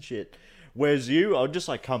drugs and shit. Whereas you, I'd just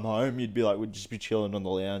like come home. You'd be like, we'd just be chilling on the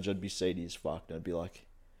lounge. I'd be seedy as fuck. And I'd be like,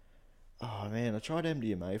 oh man, I tried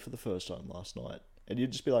MDMA for the first time last night. And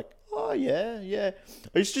you'd just be like, oh, yeah.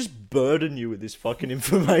 I used to just burden you with this fucking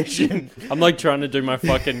information. I'm like trying to do my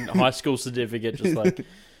fucking high school certificate, just like,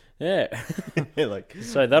 yeah. Like,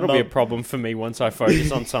 So that'll be a problem for me once I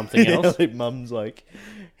focus on something else. like, Mum's like,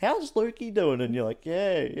 how's Lukey doing? And you're like,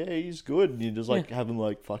 yeah, he's good. And you're just like having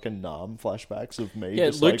like fucking flashbacks of me. Yeah,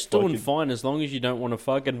 just, Luke's like, doing fucking... fine as long as you don't want a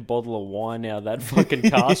fucking bottle of wine out of that fucking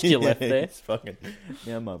cask you left there. It's fucking,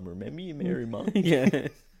 now, Mum, remember you, Mary, Mum? Yeah.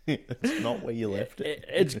 It's not where you left it.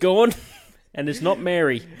 It's gone, and it's not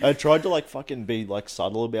Mary. I tried to like fucking be like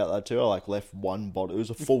subtle about that too. I like left one bottle. It was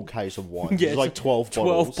a full case of wine. Yeah, it was like 12 12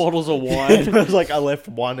 bottles. bottles of And wine. I was like, I left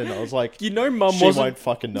one, and I was like, You know, Mum she wasn't. won't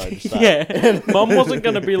fucking notice that. Yeah, Mum wasn't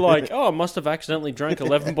going to be like, oh, I must have accidentally drank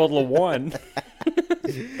 11 bottle of wine.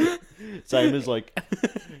 Same as like,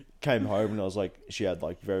 came home and I was like, she had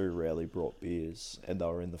like very rarely brought beers, and they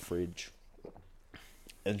were in the fridge.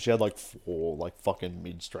 And she had like 4 like fucking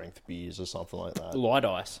mid-strength beers or something like that. Light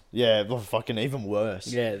ice. Yeah, but fucking even worse.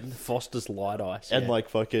 Yeah, Foster's light ice. And yeah. like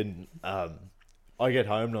fucking, I get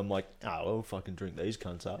home and I'm like, oh, I'll fucking drink these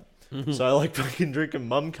cunts up. So I like fucking drinking.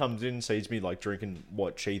 Mum comes in, sees me like drinking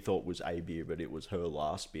what she thought was a beer, but it was her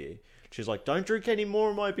last beer. She's like, don't drink any more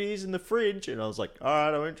of my beers in the fridge. And I was like, all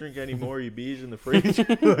right, I won't drink any more of your beers in the fridge.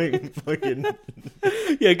 Like, fucking...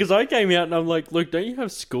 Yeah, because I came out and I'm like, look, don't you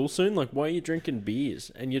have school soon? Like, why are you drinking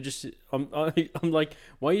beers? And you're just, I'm like,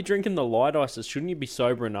 why are you drinking the light ices? Shouldn't you be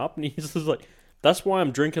sobering up? And he's just like, that's why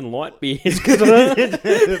I'm drinking light beers. fucking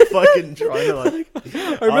trying to like...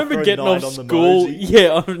 I remember after a getting night off on the school, Mosey.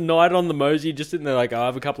 yeah, a night on the Mosey, just sitting there like, I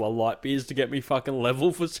have a couple of light beers to get me fucking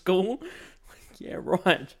level for school. Yeah,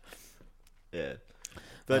 right. Yeah.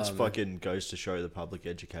 That's fucking goes to show the public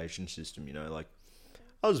education system, you know, like,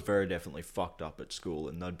 I was very definitely fucked up at school,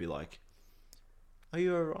 and they'd be like, are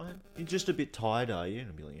you alright? You're just a bit tired, are you? And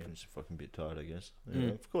I'd be like, yeah, I'm just a fucking bit tired, I guess. Yeah,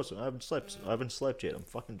 of course, I haven't slept yet, I'm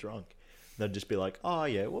fucking drunk. And they'd just be like, oh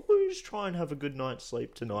yeah, well, we'll just try and have a good night's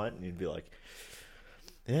sleep tonight. And you'd be like,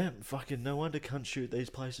 yeah, fucking no wonder cunts shoot these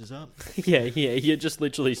places up. Yeah, you're just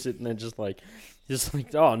literally sitting there just like,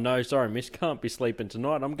 oh no, sorry miss, can't be sleeping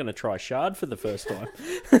tonight. I'm going to try Shard for the first time.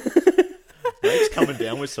 Mate's coming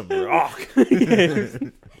down with some rock.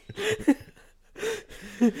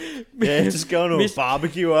 Yeah, just going to a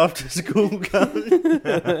barbecue after school, cunt.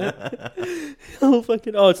 Oh,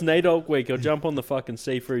 it's NAIDOC week. I'll jump on the fucking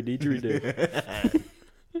seafood didgeridoo.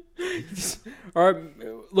 Alright,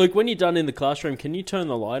 Luke, when you're done in the classroom, can you turn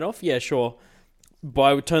the light off? Yeah, sure.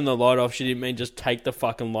 By turn the light off, she didn't mean just take the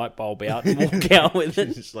fucking light bulb out and walk out with it.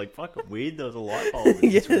 It's just like, fucking weird, there was a light bulb in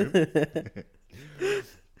this room.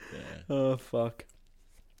 Oh, fuck.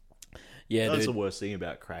 Yeah, That's dude. the worst thing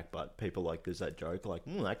about crack, but people like, there's that joke, like,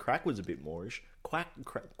 that crack was a bit moreish. Crack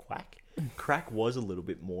was a little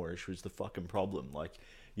bit moreish, was the fucking problem. Like,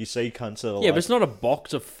 you see cunts that are Yeah, but it's not a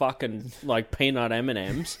box of fucking, like, peanut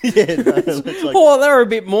M&Ms. yeah, no, it's like, Oh, they're a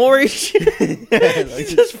bit moreish.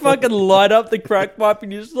 You just fucking light up the crack pipe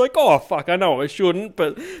and you're just like, oh, fuck, I know I shouldn't,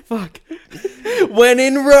 but fuck. When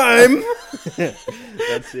in Rome.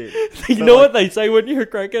 that's it. You know what they say when you're a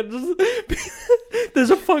crackhead? There's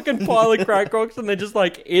a fucking pile of crack rocks and they're just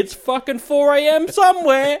like, it's fucking 4 a.m.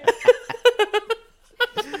 somewhere.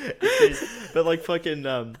 But like fucking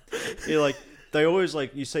you're like, they always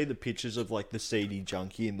like, you see the pictures of like the seedy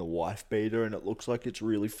junkie and the wife beater, and it looks like it's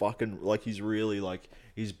really fucking like he's really like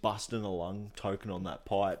he's busting a lung token on that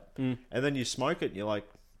pipe, and then you smoke it and you're like,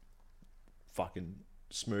 fucking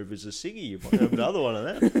smooth as a ciggy. You might have another one of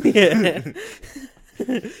that. Yeah.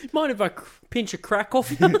 Mind if I pinch a crack off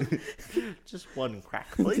you? Just one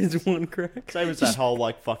crack, please. There's one crack. Same as that whole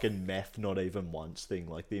like fucking meth not even once thing.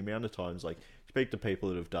 Like the amount of times like you speak to people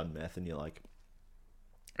that have done meth and you're like,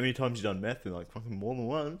 how many times you done meth? They're like, fucking more than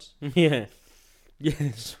once. Yeah.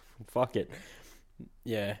 Yes. Fuck it.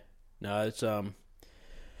 Yeah. No,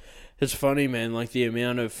 it's funny, man. Like the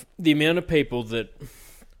amount of people that,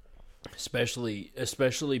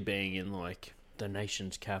 especially being in like the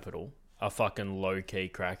nation's capital, are fucking low key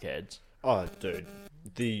crackheads. Oh, dude,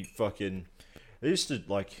 the fucking I used to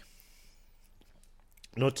like,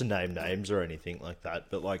 not to name names or anything like that,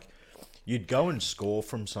 but like, you'd go and score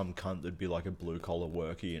from some cunt that'd be like a blue collar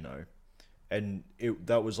worker, you know, and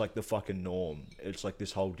that was like the fucking norm. It's like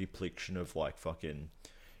this whole depiction of like fucking,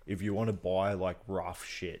 if you want to buy like rough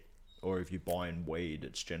shit, or if you're buying weed,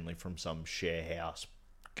 it's generally from some share house,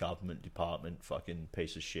 government department, fucking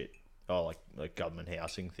piece of shit. Oh, like government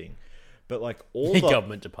housing thing. But like all the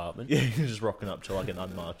government department. Yeah, you're just rocking up to like an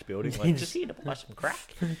unmarked building, like just here to buy some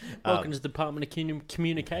crack. Welcome to the Department of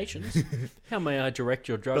Communications. How may I direct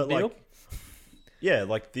your drug deal? Like, Yeah,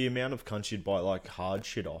 like the amount of cunts you'd buy like hard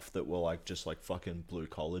shit off that were like just like fucking blue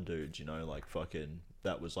collar dudes, you know, like fucking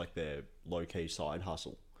that was like their low key side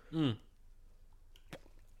hustle. Trying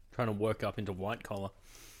to work up into white collar.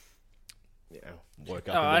 Yeah, work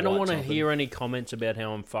up. I don't want to something. hear any comments about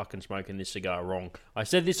how I'm fucking smoking this cigar wrong. I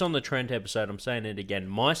said this on the Trent episode. I'm saying it again.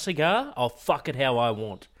 My cigar, I'll fuck it how I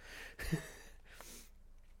want.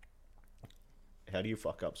 How do you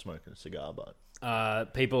fuck up smoking a cigar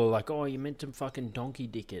butt? People are like, "Oh, you meant to fucking donkey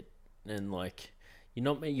dick it," and like,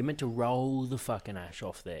 you're meant to roll the fucking ash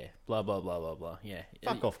off there. Blah blah blah blah blah. Yeah,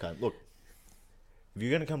 Fuck off, cunt. Look, if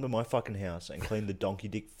you're gonna come to my fucking house and clean the donkey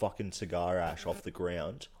dick fucking cigar ash off the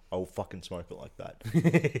ground, I will fucking smoke it like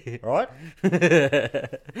that. Alright?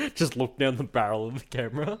 Just look down the barrel of the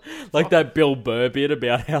camera, like that Bill Burr bit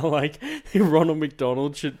about how like Ronald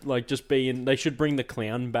McDonald should like just be in. They should bring the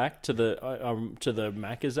clown back to the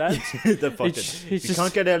Macca's ads. The fucking, It's you just-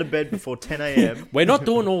 can't get out of bed before 10 a.m. We're not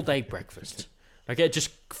doing all day breakfast. Okay, just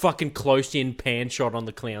fucking close in pan shot on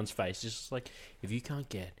the clown's face. Just like, if you can't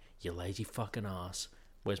get your lazy fucking ass.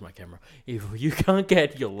 Where's my camera? If you can't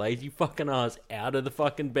get your lazy fucking ass out of the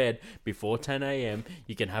fucking bed before 10 a.m.,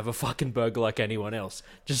 you can have a fucking burger like anyone else.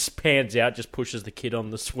 Just pans out, just pushes the kid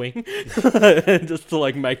on the swing, just to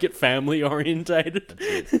like make it family orientated.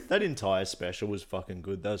 That entire special was fucking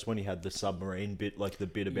good. That was when he had the submarine bit, like the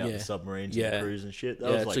bit about Yeah. the submarines Yeah. and the cruise and shit. That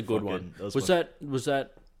Yeah, was it's like a good fucking, one. That Was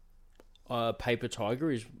that Paper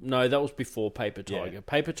Tiger? No, that was before Paper Yeah. Tiger.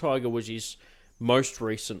 Paper Tiger was his most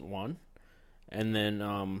recent one. And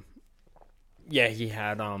then, he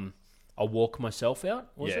had I Walk Myself Out,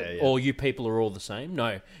 was it? Yeah. Or You People Are All the Same?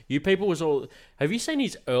 No, You People was all... Have you seen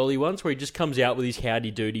his early ones where he just comes out with his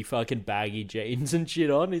howdy-doody fucking baggy jeans and shit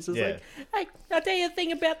on? He's just Yeah. like, hey, I'll tell you a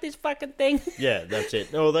thing about this fucking thing. Yeah, that's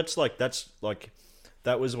it. No, that's like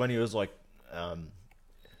that was when he was like,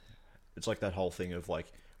 it's like that whole thing of like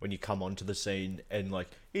when you come onto the scene and like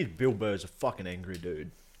Bill Burr's a fucking angry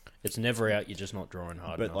dude, It's never out, you're just not drawing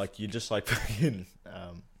hard but enough. like you just like fucking,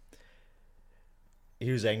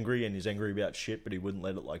 he was angry and he's angry about shit, but he wouldn't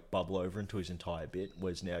let it like bubble over into his entire bit.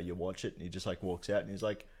 Whereas now you watch it and he just like walks out and he's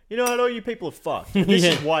like, you know, I know you people are fucked. And this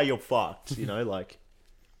Yeah. is why you're fucked. You know, like.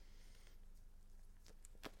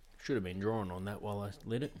 Should have been drawing on that while I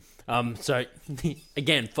lit it. So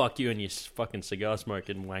again, fuck you and your fucking cigar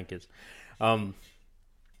smoking wankers. All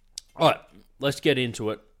right, let's get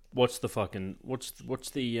into it. What's the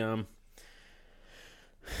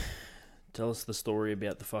tell us the story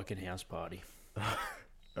about the fucking house party.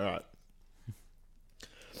 All right.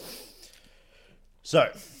 So,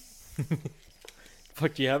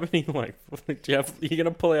 Fuck, do you have any you're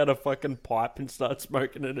gonna pull out a fucking pipe and start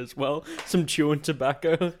smoking it as well? Some chewing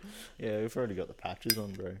tobacco? yeah, we've already got the patches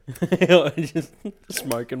on, bro. Just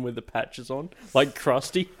smoking with the patches on, like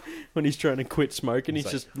Krusty when he's trying to quit smoking. He's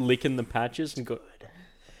like- just licking the patches and got.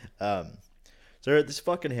 So we're at this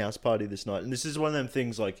fucking house party this night, and this is one of them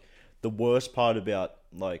things like the worst part about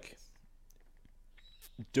like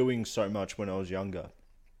doing so much when I was younger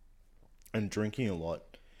and drinking a lot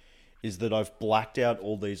is that I've blacked out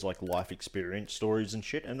all these like life experience stories and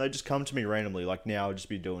shit, and they just come to me randomly. Like now I'll just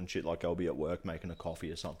be doing shit, like I'll be at work making a coffee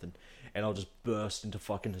or something, and I'll just burst into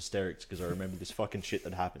fucking hysterics because I remember this fucking shit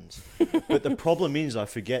that happens. But the problem is I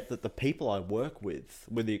forget that the people I work with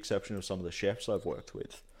the exception of some of the chefs I've worked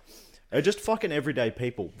with, are just fucking everyday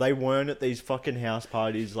people. They weren't at these fucking house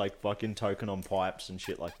parties like fucking token on pipes and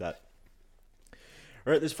shit like that.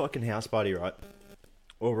 We're at this fucking house party, right?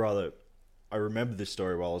 Or rather, I remember this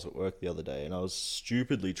story while I was at work the other day, and I was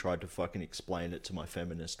stupidly tried to fucking explain it to my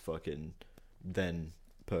feminist fucking then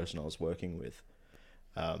person I was working with.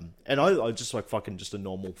 And I just like fucking just a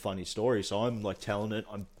normal funny story. So I'm like telling it,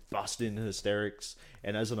 I'm busting into hysterics,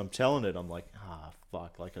 and as I'm telling it, I'm like,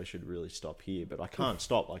 fuck, like I should really stop here, but I can't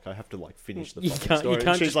stop. Like I have to like finish the You fucking can't, story. you can't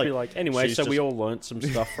And she's just be like, anyway, she's so we just- all learnt some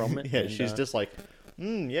stuff from it. yeah, and, she's just like,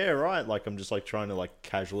 yeah, right. Like I'm just like trying to like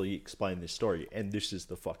casually explain this story, and this is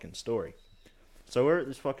the fucking story. So we're at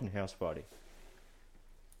this fucking house party.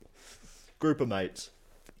 Group of mates.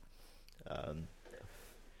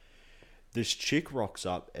 This chick rocks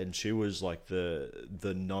up, and she was like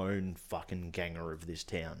the known fucking ganger of this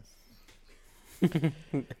town.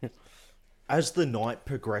 As the night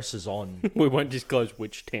progresses on, we won't disclose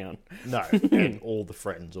which town. no, and all the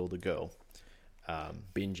friends, all the girl.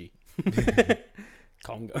 Benji.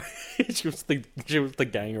 Congo. she was the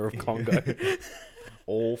ganger of Congo.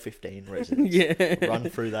 All 15 residents Yeah. run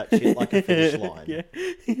through that shit like a finish line.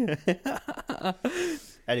 Yeah.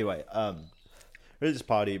 Anyway, we're at this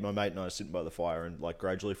party, my mate and I are sitting by the fire, and like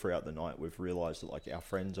gradually throughout the night we've realised that like our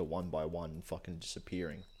friends are one by one fucking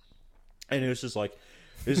disappearing. And it was just like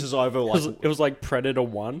This is over It like was, it was like Predator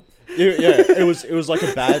 1. it was like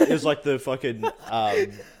a bad. It was like the fucking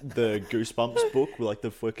the Goosebumps book with like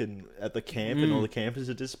the fucking at the camp and all the campers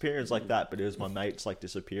are disappearing. It's like that, but it was my mates like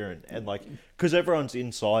disappearing and like because everyone's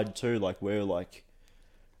inside too. Like we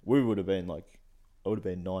would have been like I would have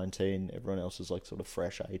been 19. Everyone else is like sort of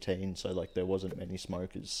fresh 18. So like there wasn't many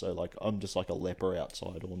smokers. So like I'm just like a leper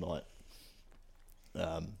outside all night.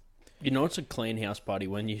 You know it's a clean house party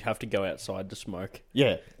when you have to go outside to smoke.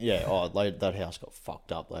 Yeah. Oh, that house got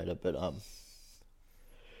fucked up later, but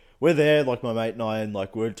we're there, like my mate and I, and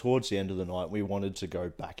like we're towards the end of the night. We wanted to go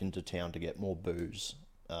back into town to get more booze,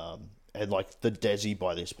 and like the Desi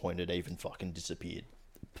by this point had even fucking disappeared,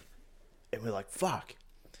 and we're like, fuck,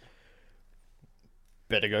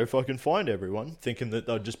 better go fucking find everyone, thinking that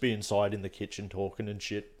they'll just be inside in the kitchen talking and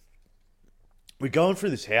shit. We're going through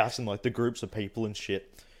this house and like the groups of people and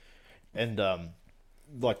shit. And,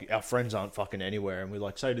 like, our friends aren't fucking anywhere. And we,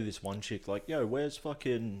 like, say to this one chick, like, yo, where's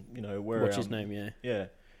fucking, you know, where... What's his name, yeah? Yeah.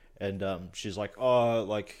 And, she's like, oh,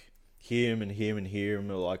 like, him and him and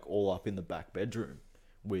him are, like, all up in the back bedroom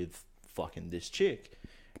with fucking this chick.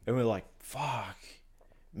 And we're like, fuck.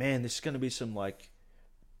 Man, this is going to be some, like,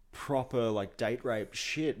 proper, like, date rape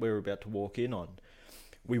shit we're about to walk in on.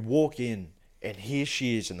 We walk in, and here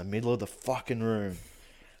she is in the middle of the fucking room.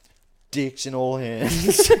 Dicks in all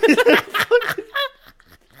hands.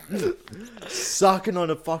 Sucking on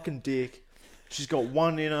a fucking dick. She's got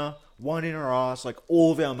one in her ass. Like,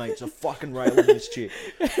 all of our mates are fucking railing this chick.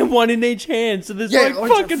 And one in each hand, so there's like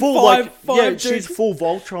fucking full, five yeah, dudes. she's full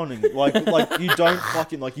Voltroning. Like you don't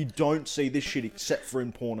fucking, like, you don't see this shit except for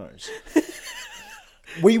in pornos.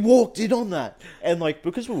 We walked in on that. And, like,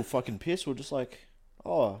 because we were fucking pissed, we're just like,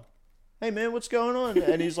 oh... hey man, what's going on?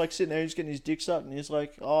 And he's like sitting there, he's getting his dicks up, and he's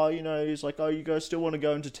like, oh, you know, he's like, oh, you guys still want to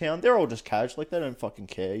go into town? They're all just casual, like, they don't fucking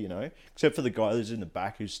care, you know? Except for the guy who's in the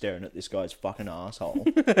back who's staring at this guy's fucking asshole.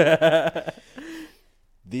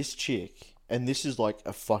 This chick, and this is like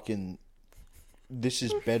a fucking, this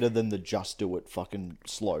is better than the Just Do It fucking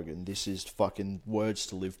slogan. This is fucking words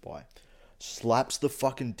to live by. Slaps the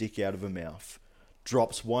fucking dick out of her mouth,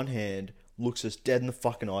 drops one hand, looks us dead in the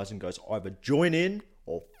fucking eyes and goes, either join in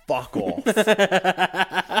or fuck off.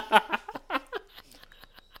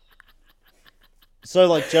 So,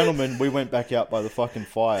 like, gentlemen, we went back out by the fucking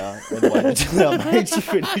fire and waited until our mates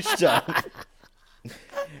finished up.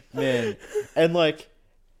 Man. And, like,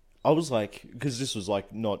 I was like, because this was,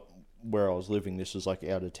 like, not where I was living, this was, like,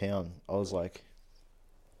 out of town. I was like,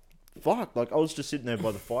 fuck. Like, I was just sitting there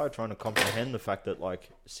by the fire trying to comprehend the fact that, like,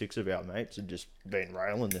 6 of our mates had just been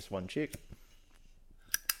railing this one chick.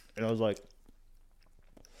 And I was like,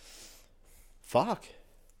 fuck,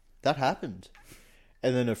 that happened.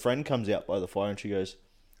 And then a friend comes out by the fire and she goes,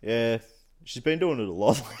 yeah, she's been doing it a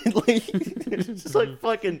lot lately. It's just like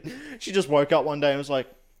fucking, she just woke up one day and was like,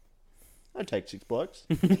 I'd take 6 blokes.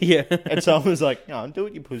 Yeah. And someone was like, no, do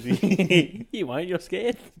it, you pussy. You won't, you're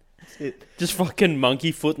scared. That's it. Just fucking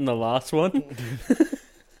monkey foot in the last one.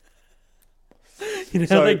 You know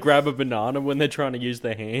So- how they grab a banana when they're trying to use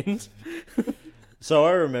their hands? So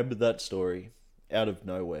I remembered that story out of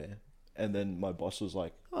nowhere. And then my boss was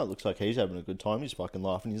like, oh, it looks like he's having a good time. He's fucking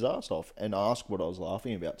laughing his ass off. And asked what I was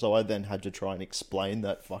laughing about. So I then had to try and explain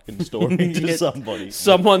that fucking story to Yeah. somebody.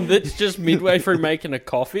 Someone that's just midway through making a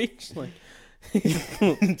coffee. Just like,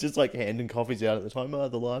 Just like handing coffees out at the time. Oh,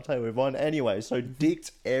 the latte with one. Anyway, so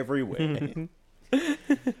dicks everywhere.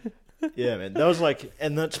 Yeah, man. That was like,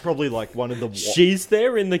 and that's probably like one of the... she's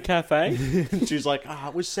there in the cafe. She's like,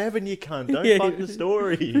 it was 7, you cunt. Don't Yeah. fuck the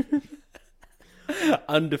story.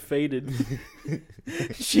 Undefeated.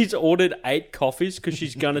 She's ordered 8 coffees because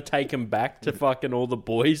she's going to take them back to fucking all the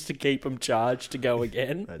boys to keep them charged to go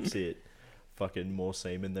again. That's it. Fucking more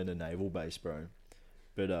semen than a naval base, bro.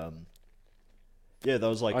 But, yeah, that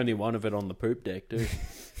was like... Only one of it on the poop deck, too.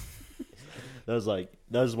 That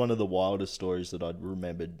was one of the wildest stories that I'd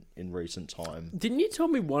remembered in recent time. Didn't you tell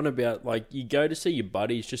me one about, like, you go to see your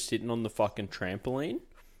buddies just sitting on the fucking trampoline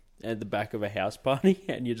at the back of a house party,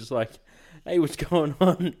 and you're just like, hey, what's going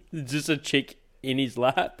on? There's just a chick in his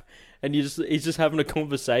lap, and he's just having a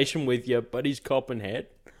conversation with you, but he's copping head.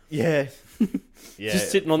 Yeah. Yeah.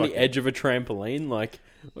 Just sitting on the fucking- edge of a trampoline, like,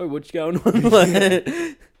 oh, what's going on?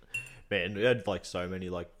 Like, Man, we had like so many,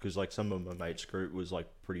 like, because like some of my mates' group was like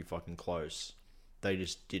pretty fucking close. They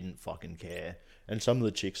just didn't fucking care. And some of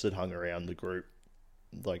the chicks that hung around the group,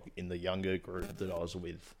 like in the younger group that I was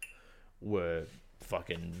with, were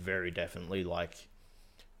fucking very definitely like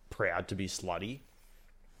proud to be slutty.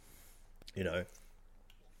 You know?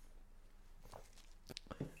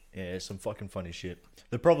 Yeah, some fucking funny shit.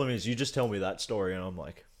 The problem is you just tell me that story and I'm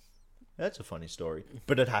like, That's a funny story.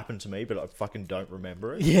 But it happened to me, but I fucking don't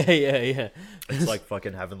remember it. Yeah. It's like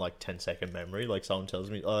fucking having like 10-second memory. Like someone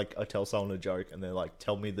tells me, like I tell someone a joke and they're like,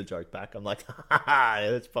 tell me the joke back. I'm like, ha,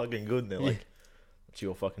 that's fucking good. And they're like, what's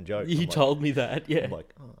your fucking joke? You I'm told me that, yeah. I'm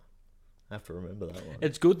like, oh, I have to remember that one.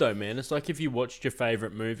 It's good though, man. It's like if you watched your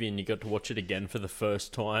favourite movie and you got to watch it again for the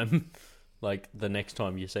first time, like the next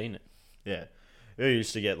time you've seen it. Yeah. I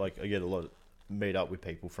used to get I get a lot meet up with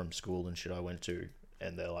people from school and shit I went to,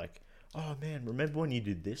 and they're like, oh man, remember when you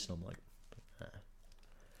did this? And I'm like,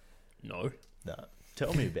 No. nah,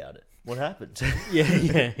 tell me about it. What happened?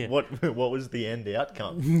 Yeah. What was the end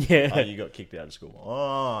outcome? Yeah. Oh, you got kicked out of school.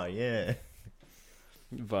 Oh, yeah.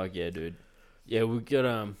 Fuck yeah, dude. Yeah, we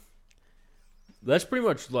got that's pretty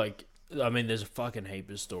much like, I mean, there's a fucking heap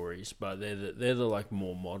of stories, but they're the like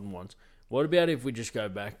more modern ones. What about if we just go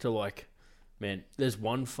back to like, man, there's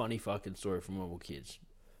one funny fucking story from when we were kids.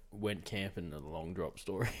 Went camping, the long drop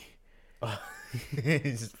story.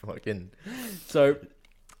 It's fucking... So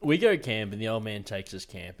we go camping, the old man takes us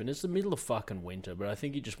camping. It's the middle of fucking winter, but I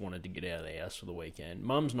think he just wanted to get out of the house for the weekend.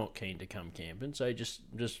 Mum's not keen to come camping, so just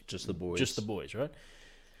the boys. Just the boys, right?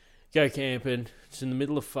 Go camping. It's in the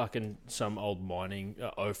middle of fucking some old mining,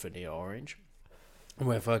 Ophir near Orange. And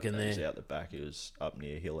we're fucking It was there. out the back. It was up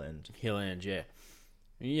near Hill End. Hill End, yeah.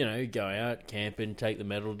 You know, go out, camping, take the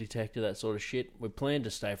metal detector, that sort of shit. We planned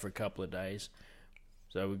to stay for a couple of days.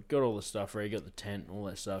 So we got all the stuff ready, got the tent and all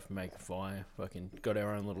that stuff, make a fire, fucking got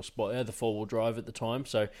our own little spot. They had the 4-wheel drive at the time,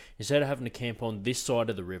 so instead of having to camp on this side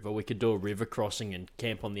of the river, we could do a river crossing and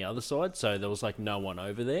camp on the other side, so there was like no one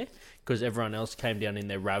over there, because everyone else came down in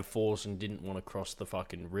their RAV4s and didn't want to cross the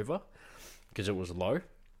fucking river, because it was low.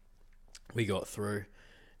 We got through,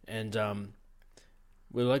 and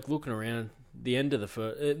we're like looking around, the end of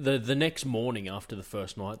the next morning after the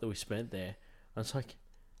first night that we spent there, I was like,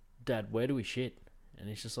 Dad, where do we shit? And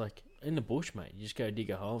he's just like, in the bush, mate. You just go dig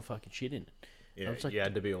a hole and fucking shit in it. Yeah, I was like, you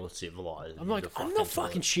had to be all civilized. I'm like, I'm not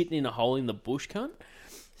fucking shitting in a hole in the bush, cunt.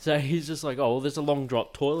 So he's just like, oh, well, there's a long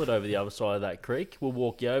drop toilet over the other side of that creek. We'll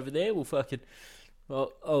walk you over there. We'll fucking,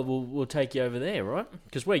 we'll take you over there, right?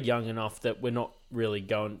 Because we're young enough that we're not really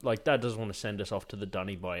going, like, Dad doesn't want to send us off to the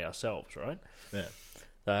dunny by ourselves, right? Yeah.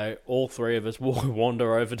 So all three of us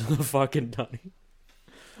wander over to the fucking dunny.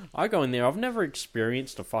 I go in there. I've never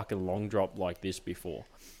experienced a fucking long drop like this before,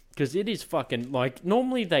 because it is fucking like,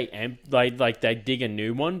 normally they dig a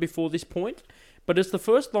new one before this point, but it's the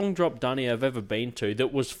first long drop dunny I've ever been to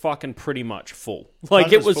that was fucking pretty much full. Like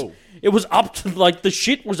Full. it was up to, like, the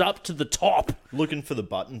shit was up to the top. Looking for the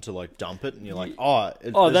button to like dump it, and you're like, Oh,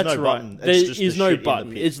 there's that's no right. button. There It's just is the no shit in the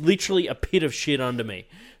button. pit. It's literally a pit of shit under me.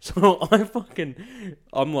 So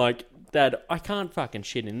I'm like, Dad, I can't fucking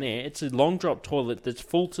shit in there. It's a long drop toilet that's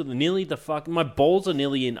full to my balls are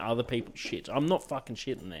nearly in other people's shit. I'm not fucking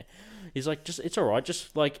shitting there. He's like, it's alright,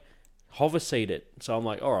 just like hover seat it. So I'm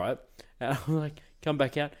like, alright. And I'm like, come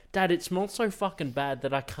back out. Dad, it smells so fucking bad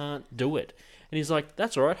that I can't do it. And he's like,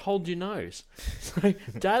 that's alright, hold your nose. So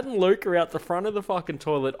Dad and Luke are out the front of the fucking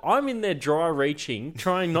toilet. I'm in there dry reaching,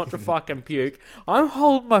 trying not to fucking puke. I'm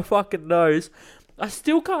holding my fucking nose. I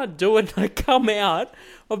still can't do it. I come out.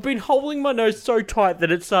 I've been holding my nose so tight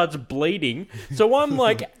that it starts bleeding. So I'm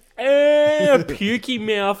like, pukey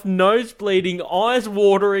mouth, nose bleeding, eyes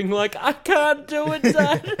watering, like, I can't do it,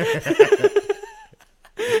 Dad.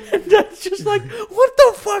 And Dad's just like, what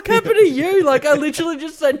the fuck happened to you? Like, I literally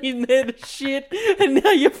just sent you in there to shit, and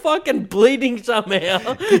now you're fucking bleeding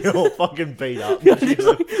somehow. You're all fucking beat up.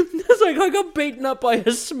 It's like I got beaten up by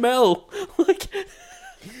a smell. Like,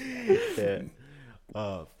 Yeah.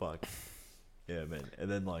 Oh, fuck. Yeah, man. And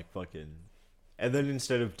then, like, fucking... And then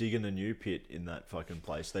instead of digging a new pit in that fucking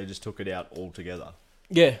place, they just took it out altogether.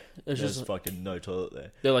 yeah, it's There's just, fucking no toilet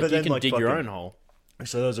there. they're like, But you then, can like, dig your fucking- own hole.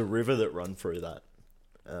 So there's a river that run through that.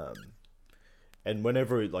 And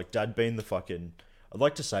whenever, like, Dad being the fucking... I'd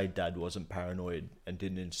like to say Dad wasn't paranoid and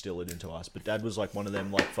didn't instill it into us, but Dad was like one of them,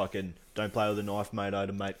 like, fucking, don't play with a knife, mate. I had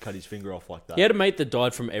a mate cut his finger off like that. He had a mate that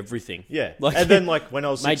died from everything. Yeah. Like- And then, like, when I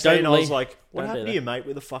was Mate, 16, don't I was leave- like, what don't do happened to that. your mate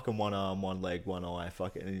with a fucking one arm, one leg, one eye,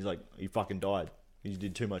 fucking... And he's like, he fucking died. He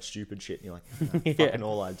did too much stupid shit. And you're like, Yeah. fucking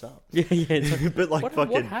all adds up. Yeah. It's like, But, like, what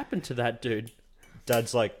fucking... happened to that dude?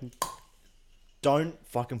 Dad's like, don't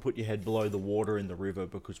fucking put your head below the water in the river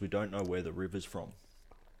because we don't know where the river's from.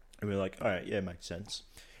 And we're like, all right, yeah, makes sense.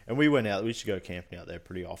 And we went out. We used to go camping out there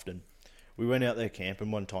pretty often. We went out there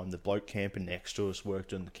camping one time. The bloke camping next to us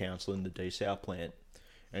worked in the council in the desal plant.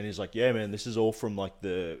 And he's like, yeah, man, this is all from, like,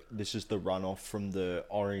 this is the runoff from the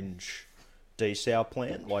Orange desal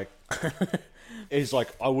plant. Like, he's like,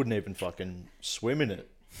 I wouldn't even fucking swim in it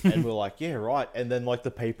And we're like, yeah, right. And then like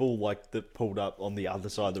the people like that pulled up on the other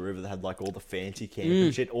side of the river that had like all the fancy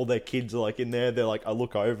camping shit, all their kids are like in there. They're like, I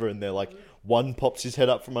look over and they're like, one pops his head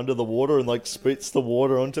up from under the water and like spits the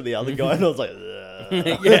water onto the other guy. And I was like,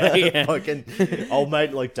 ugh. Yeah. Fucking old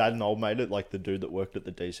mate, like dad and old mate, like the dude that worked at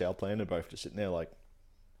the desal plant, are both just sitting there like,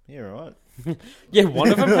 yeah, right. Yeah, one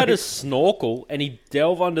of them had a snorkel, and he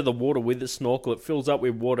delve under the water with the snorkel. It fills up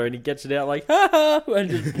with water, and he gets it out like, ha ha, and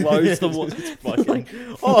just blows the water. Fucking,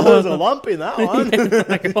 oh, there's a lump in that one.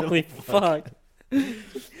 Like, holy fuck.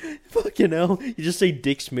 Fucking hell. You just see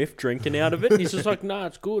Dick Smith drinking out of it, and he's just like, nah,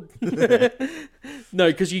 it's good. No,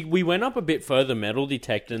 because we went up a bit further, metal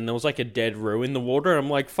detector, and there was like a dead roo in the water. I'm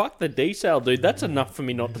like, fuck the desal, dude. That's enough for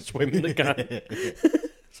me not to swim in the gun.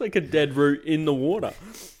 It's like a dead roo in the water.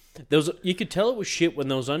 You could tell it was shit when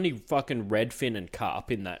there was only fucking redfin and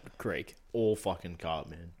carp in that creek. All fucking carp,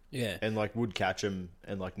 man. Yeah. And like would catch them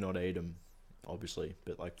and like not eat them, obviously,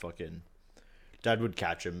 but like fucking dad would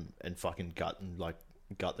catch them and fucking gut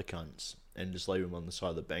the cunts and just leave them on the side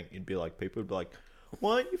of the bank. You'd be like, people would be like,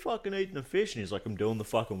 why aren't you fucking eating a fish? And he's like, I'm doing the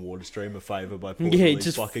fucking water stream a favour by pulling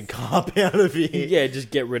these fucking carp out of here. Yeah,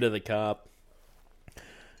 just get rid of the carp.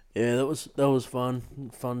 Yeah, that was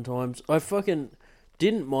fun times. I fucking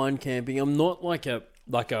didn't mind camping. I'm not like a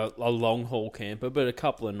long haul camper, but a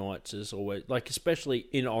couple of nights is always like, especially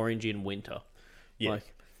in Orange in winter. Yeah.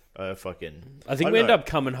 Like, I think we ended up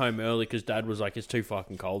coming home early because Dad was like, it's too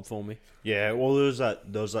fucking cold for me. Yeah, well, there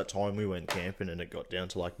was that time we went camping and it got down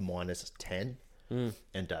to like -10,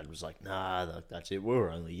 and Dad was like, nah, that's it. We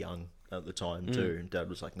were only young at the time too, and Dad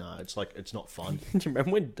was like, nah, it's not fun. Do you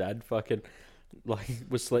remember when Dad fucking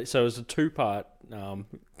was so it was a 2-part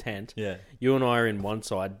tent. Yeah. You and I are in one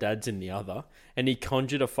side, Dad's in the other, and he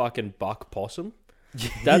conjured a fucking buck possum.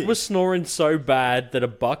 Dad was snoring so bad that a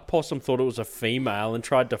buck possum thought it was a female and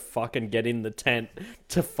tried to fucking get in the tent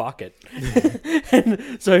to fuck it.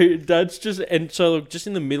 And so Dad's just in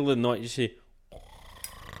the middle of the night you see,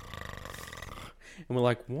 and we're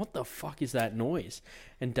like, what the fuck is that noise?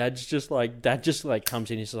 And Dad just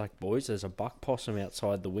comes in, he's like, boys, there's a buck possum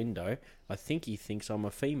outside the window. I think he thinks I'm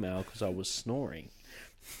a female because I was snoring.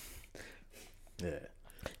 Yeah.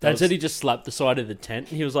 Dad said he just slapped the side of the tent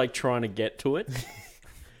and he was like trying to get to it.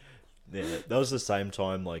 Yeah, that was the same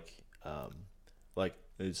time, like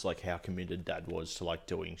it's like how committed Dad was to like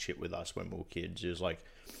doing shit with us when we were kids. He was like,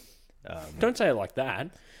 Don't say it like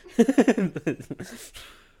that.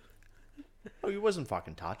 oh, he wasn't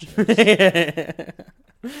fucking touching us.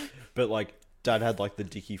 But like, Dad had like the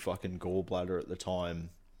dicky fucking gallbladder at the time,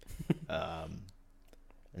 and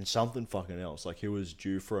something fucking else. Like he was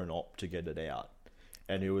due for an op to get it out,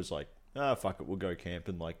 and he was like, fuck it, we'll go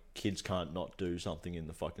camping. Like, kids can't not do something in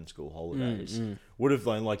the fucking school holidays. Would have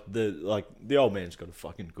been like the old man's got a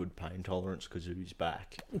fucking good pain tolerance because of his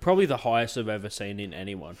back. Probably the highest I've ever seen in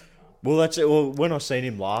anyone. Well, that's it. Well, when I seen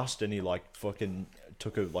him last and he like fucking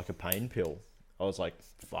took a pain pill, I was like,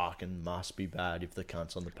 fucking must be bad if the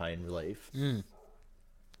cunt's on the pain relief.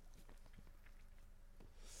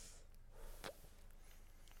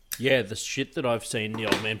 Yeah, the shit that I've seen the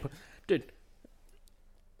old man put. Dude,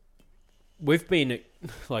 we've been,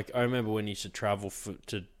 like, I remember when he used to travel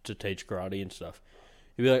to teach karate and stuff.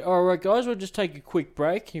 He'd be like, all right, guys, we'll just take a quick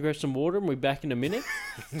break. You grab some water and we'll be back in a minute.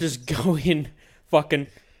 Just go in, fucking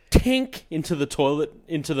tink into the toilet,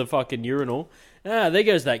 into the fucking urinal. There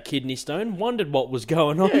goes that kidney stone. Wondered what was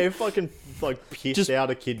going on. Yeah, fucking like pissed out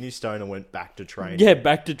a kidney stone and went back to training. Yeah,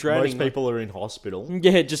 back to training. Most people are in hospital.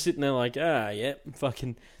 Yeah, just sitting there like, yeah,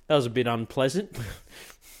 fucking, that was a bit unpleasant.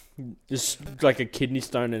 Just like a kidney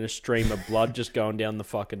stone and a stream of blood just going down the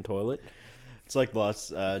fucking toilet. It's like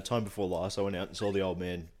time before last, I went out and saw the old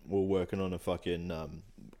man. We were working on a fucking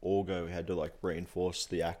auger. We had to like reinforce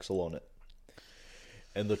the axle on it.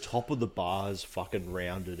 And the top of the bars fucking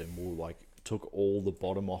rounded and we like took all the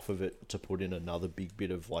bottom off of it to put in another big bit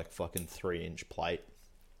of like fucking 3-inch plate.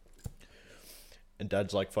 And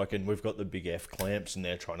Dad's like, fucking, we've got the big F clamps and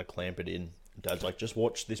they're trying to clamp it in. Dad's like, just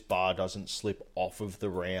watch this bar doesn't slip off of the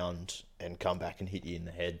round and come back and hit you in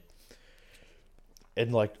the head.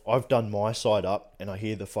 And like, I've done my side up and I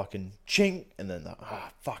hear the fucking chink and then the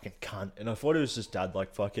fucking cunt. And I thought it was just Dad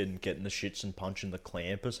like fucking getting the shits and punching the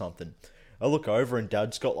clamp or something. I look over and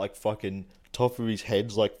Dad's got like fucking top of his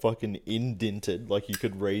head's like fucking indented, like you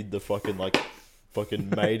could read the fucking like fucking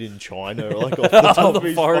made in China like off the top of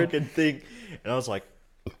his fucking thing. And I was like,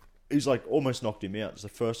 he's like almost knocked him out. It's the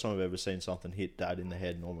first time I've ever seen something hit Dad in the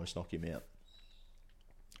head and almost knock him out.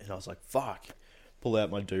 And I was like, fuck. Pull out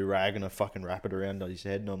my do-rag and I fucking wrap it around his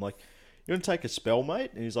head and I'm like, you want to take a spell,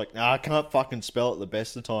 mate? And he's like, nah, I can't fucking spell at the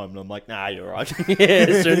best of time. And I'm like, nah, you're right. Yeah,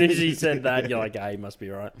 as soon as he said that, you're like, he must be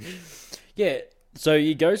right. Yeah, so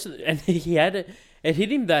he goes, and he had it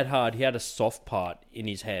hit him that hard, he had a soft part in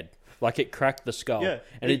his head. Like, it cracked the skull, Yeah,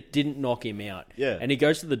 and it didn't knock him out. Yeah. And he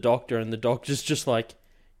goes to the doctor, and the doctor's just like,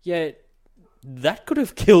 yeah, that could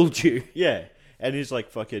have killed you. Yeah. And he's like,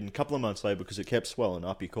 fucking, a couple of months later, because it kept swelling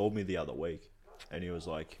up, he called me the other week. And he was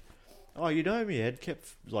like, oh, you know, my head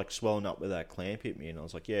kept, like, swelling up where that clamp hit me. And I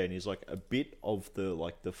was like, yeah. And he's like, a bit of the,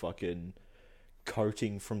 like, the fucking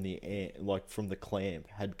coating from the air, like, from the clamp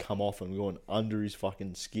had come off and gone under his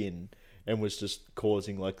fucking skin and was just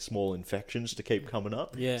causing, like, small infections to keep coming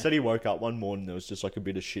up. Yeah. Said he woke up one morning, there was just, like, a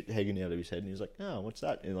bit of shit hanging out of his head. And he was like, oh, what's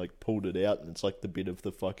that? And he, like, pulled it out, and it's, like, the bit of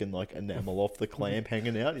the fucking, like, enamel off the clamp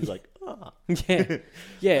hanging out. He's like, ah. Yeah,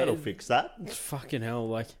 yeah. That'll fix that. It's fucking hell,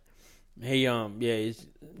 like, he's,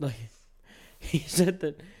 like, he said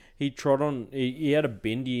that he trod on, he had a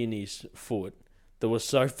bendy in his foot that was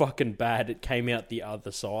so fucking bad it came out the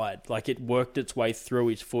other side. Like, it worked its way through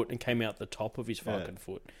his foot and came out the top of his fucking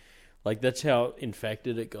foot. Like, that's how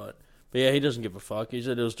infected it got. But yeah, he doesn't give a fuck. He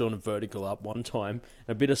said he was doing a vertical up one time.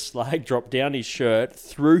 A bit of slag dropped down his shirt,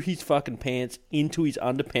 through his fucking pants, into his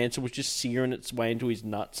underpants, and was just searing its way into his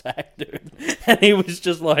nutsack, dude. And he was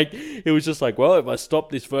just like, well, if I stop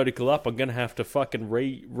this vertical up, I'm going to have to fucking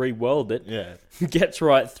re-weld it. Yeah. Gets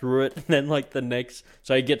right through it. And then, like,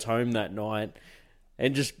 so he gets home that night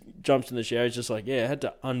and just jumps in the shower. He's just like, yeah, I had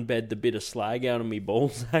to unbed the bit of slag out of me ball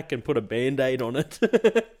sack and put a Band-Aid on it.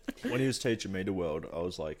 When he was teaching me to weld, I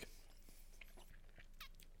was like,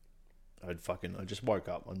 I just woke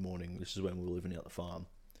up one morning. This is when we were living out the farm.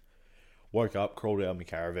 Woke up, crawled out of my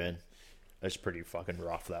caravan. It's pretty fucking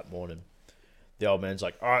rough that morning. The old man's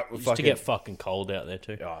like, all right, we're Used fucking... to get fucking cold out there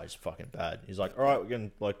too. Oh, it's fucking bad. He's like, all right, we're going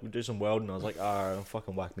to, like, we'll do some welding. I was like, all right, I'll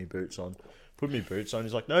fucking whack me boots on. Put me boots on.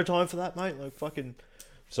 He's like, no time for that, mate. Like, fucking...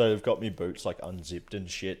 So they've got me boots, like, unzipped and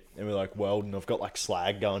shit. And we're, like, welding. I've got, like,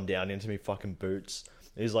 slag going down into me fucking boots.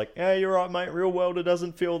 He's like, yeah, you're right, mate. Real welder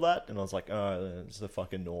doesn't feel that. And I was like, oh, it's the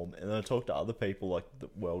fucking norm. And then I talked to other people, like, the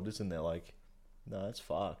welders, and they're like, no, it's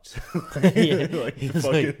fucked. Yeah, like, it's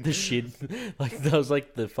like the shit. Like, that was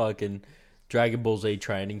like the fucking Dragon Ball Z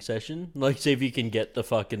training session. Like, see if you can get the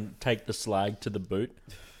fucking, take the slag to the boot.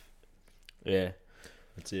 Yeah.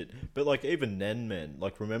 That's it. But, like, even Nen, man,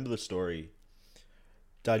 like, remember the story...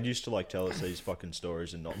 Dad used to, like, tell us these fucking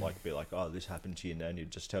stories and not, like, be like, oh, this happened to your Nan.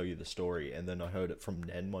 He'd just tell you the story. And then I heard it from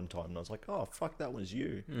Nen one time, and I was like, oh, fuck, that was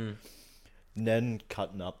you. Nen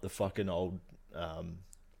cutting up the fucking old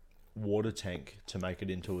water tank to make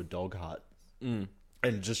it into a dog hut. And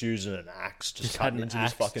just using an axe, just cutting into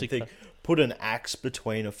this fucking thing. Put an axe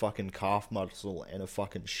between a fucking calf muscle and a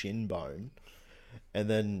fucking shin bone. And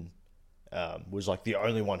then was, like, the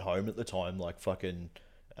only one home at the time, like, fucking...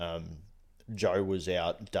 Joe was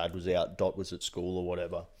out, Dad was out, Dot was at school or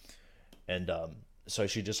whatever. And so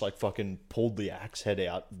she just, like, fucking pulled the axe head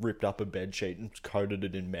out, ripped up a bed sheet and coated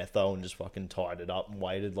it in metho and just fucking tied it up and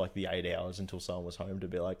waited, like, the 8 hours until someone was home to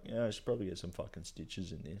be like, yeah, I should probably get some fucking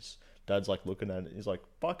stitches in this. Dad's, like, looking at it. He's like,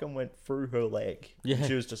 fucking went through her leg. Yeah. And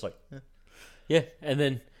she was just like, eh. Yeah, and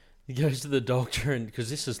then he goes to the doctor, and because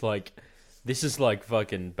this is like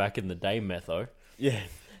fucking back in the day metho. Yeah.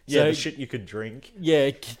 Yeah, So- the shit you could drink. Yeah,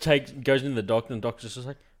 goes in the doctor, and the doctor's just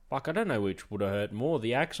like, fuck, I don't know which would have hurt more,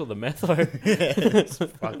 the axe or the metho. It's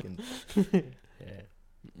fucking... Yeah.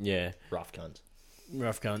 Yeah, Rough cunt.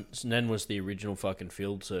 rough cunts. Nen was the original fucking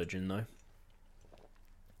field surgeon, though.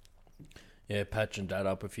 Yeah, patching Dad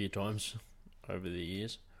up a few times over the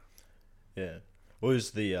years. Yeah. What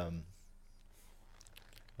was the... I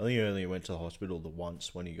think he only went to the hospital the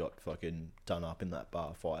once when he got fucking done up in that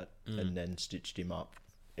bar fight and then stitched him up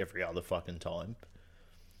every other fucking time.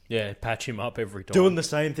 Yeah, patch him up every time. Doing the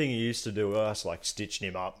same thing he used to do with us, like stitching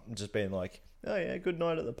him up and just being like, oh yeah, good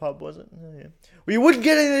night at the pub, was it? Oh yeah. Well, you wouldn't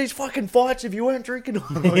get any of these fucking fights if you weren't drinking all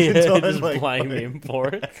the fucking Yeah, time. just Like, blame him for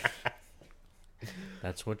it.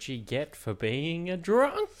 That's what you get for being a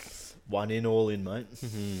drunk. One in, all in, mate.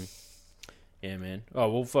 Yeah, man. Oh,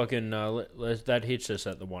 well, fucking, that hits us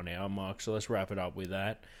at the 1 hour mark, so let's wrap it up with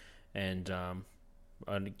that. And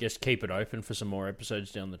I guess keep it open for some more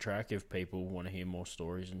episodes down the track if people want to hear more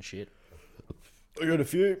stories and shit. I got a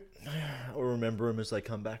few. I'll remember them as they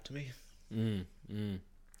come back to me.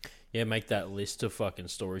 Yeah, make that list of fucking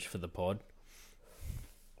stories for the pod.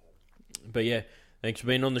 But yeah, thanks for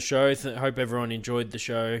being on the show. Hope everyone enjoyed the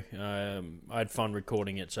show. I had fun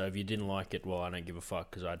recording it, so if you didn't like it, well, I don't give a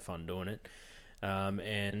fuck because I had fun doing it.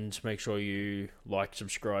 And make sure you like,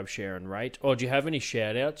 subscribe, share, and rate. Oh, do you have any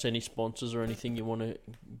shout-outs, any sponsors or anything you want to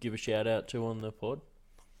give a shout-out to on the pod?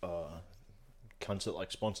 cunts that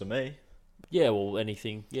like sponsor me. Yeah, well,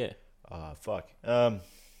 anything. Yeah, Fuck. I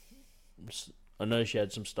know she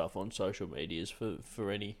had some stuff on social medias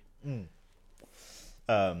for any.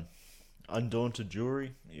 Undaunted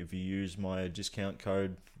Jewelry. If you use my discount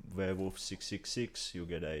code Werewolf666, you'll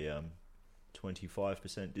get a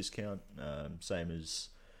 25% discount. Same as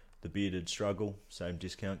the Bearded Struggle. Same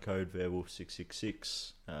discount code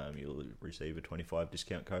Werewolf666. You'll receive a 25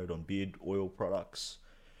 discount code on beard oil products.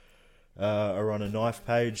 I run a knife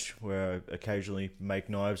page where I occasionally make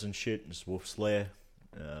knives and shit. It's Wolf's Lair.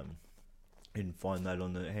 You can find that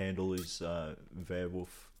on the handle is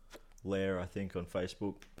Werewolf Lair, I think, on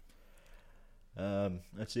Facebook.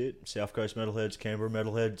 That's it. South Coast Metalheads, Canberra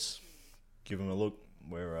Metalheads. Give them a look.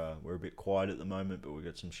 We're a bit quiet at the moment, but we've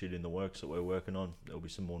got some shit in the works that we're working on. There'll be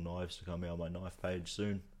some more knives to come out on my knife page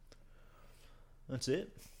soon. That's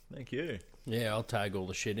it. Thank you. Yeah, I'll tag all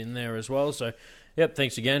the shit in there as well. So, yep,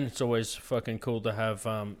 thanks again. It's always fucking cool to have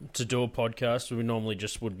to do a podcast. We normally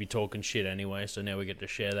just would be talking shit anyway, so now we get to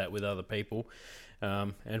share that with other people.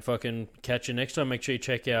 And fucking catch you next time. Make sure you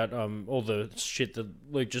check out all the shit that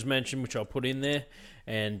Luke just mentioned, which I'll put in there,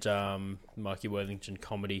 and Marky Worthington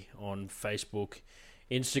Comedy on Facebook,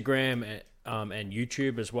 Instagram, and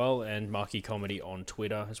YouTube as well, and Marky Comedy on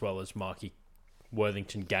Twitter, as well as Marky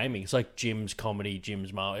Worthington Gaming. It's like Jim's Comedy,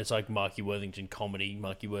 Jim's Mar. It's like Marky Worthington Comedy,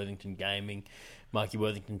 Marky Worthington Gaming, Marky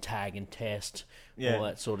Worthington Tag and Test, all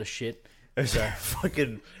that sort of shit. So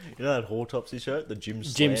fucking, you know that Autopsy shirt, the Jim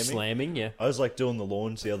Slamming, yeah. I was like doing the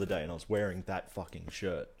lawns the other day, and I was wearing that fucking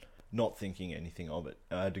shirt, not thinking anything of it.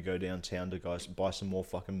 I had to go downtown to buy some more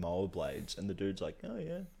fucking mower blades, and the dude's like, "Oh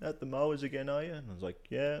yeah, at the mowers again, are you?" And I was like,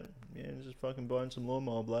 "Yeah, just fucking buying some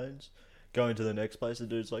lawnmower blades." Going to the next place, the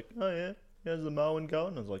dude's like, "Oh yeah, how's the mowing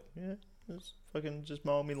going?" I was like, "Yeah, just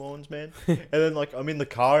mowing me lawns, man." And then like I'm in the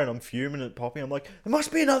car and I'm fuming at Poppy. I'm like, there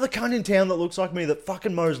must be another cunt in town that looks like me that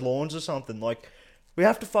fucking mows lawns or something. Like, we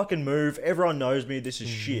have to fucking move. Everyone knows me. This is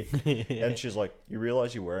shit. And she's like, you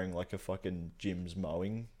realise you're wearing like a fucking Jim's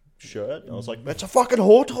mowing shirt? And I was like, that's a fucking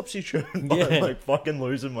Autopsy shirt. I'm like fucking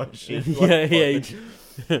losing my shit. Like,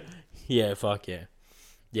 Yeah, fuck yeah.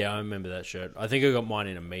 Yeah, I remember that shirt. I think I got mine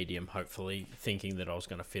in a medium, hopefully, thinking that I was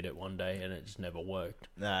going to fit it one day, and it just never worked.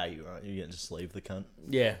 Nah, you're right. You're getting to sleeve the cunt.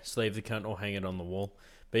 Yeah, sleeve the cunt or hang it on the wall.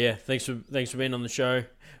 But yeah, thanks for being on the show.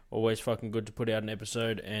 Always fucking good to put out an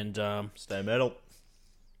episode, and stay metal.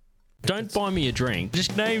 Don't buy me a drink.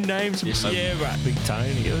 Just name names. Yeah, right. Big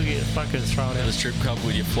Tony. You'll get fucking thrown out of the strip club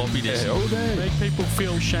with your floppy disk. All day. Make people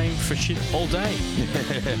feel shamed for shit all day.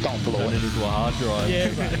 Don't blow Turn it. it into a hard drive. Yeah,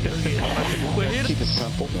 right. We're here to Keep it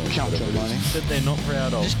simple. Count your money. That they're not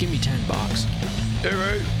proud of. just give me $10. All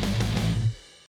right.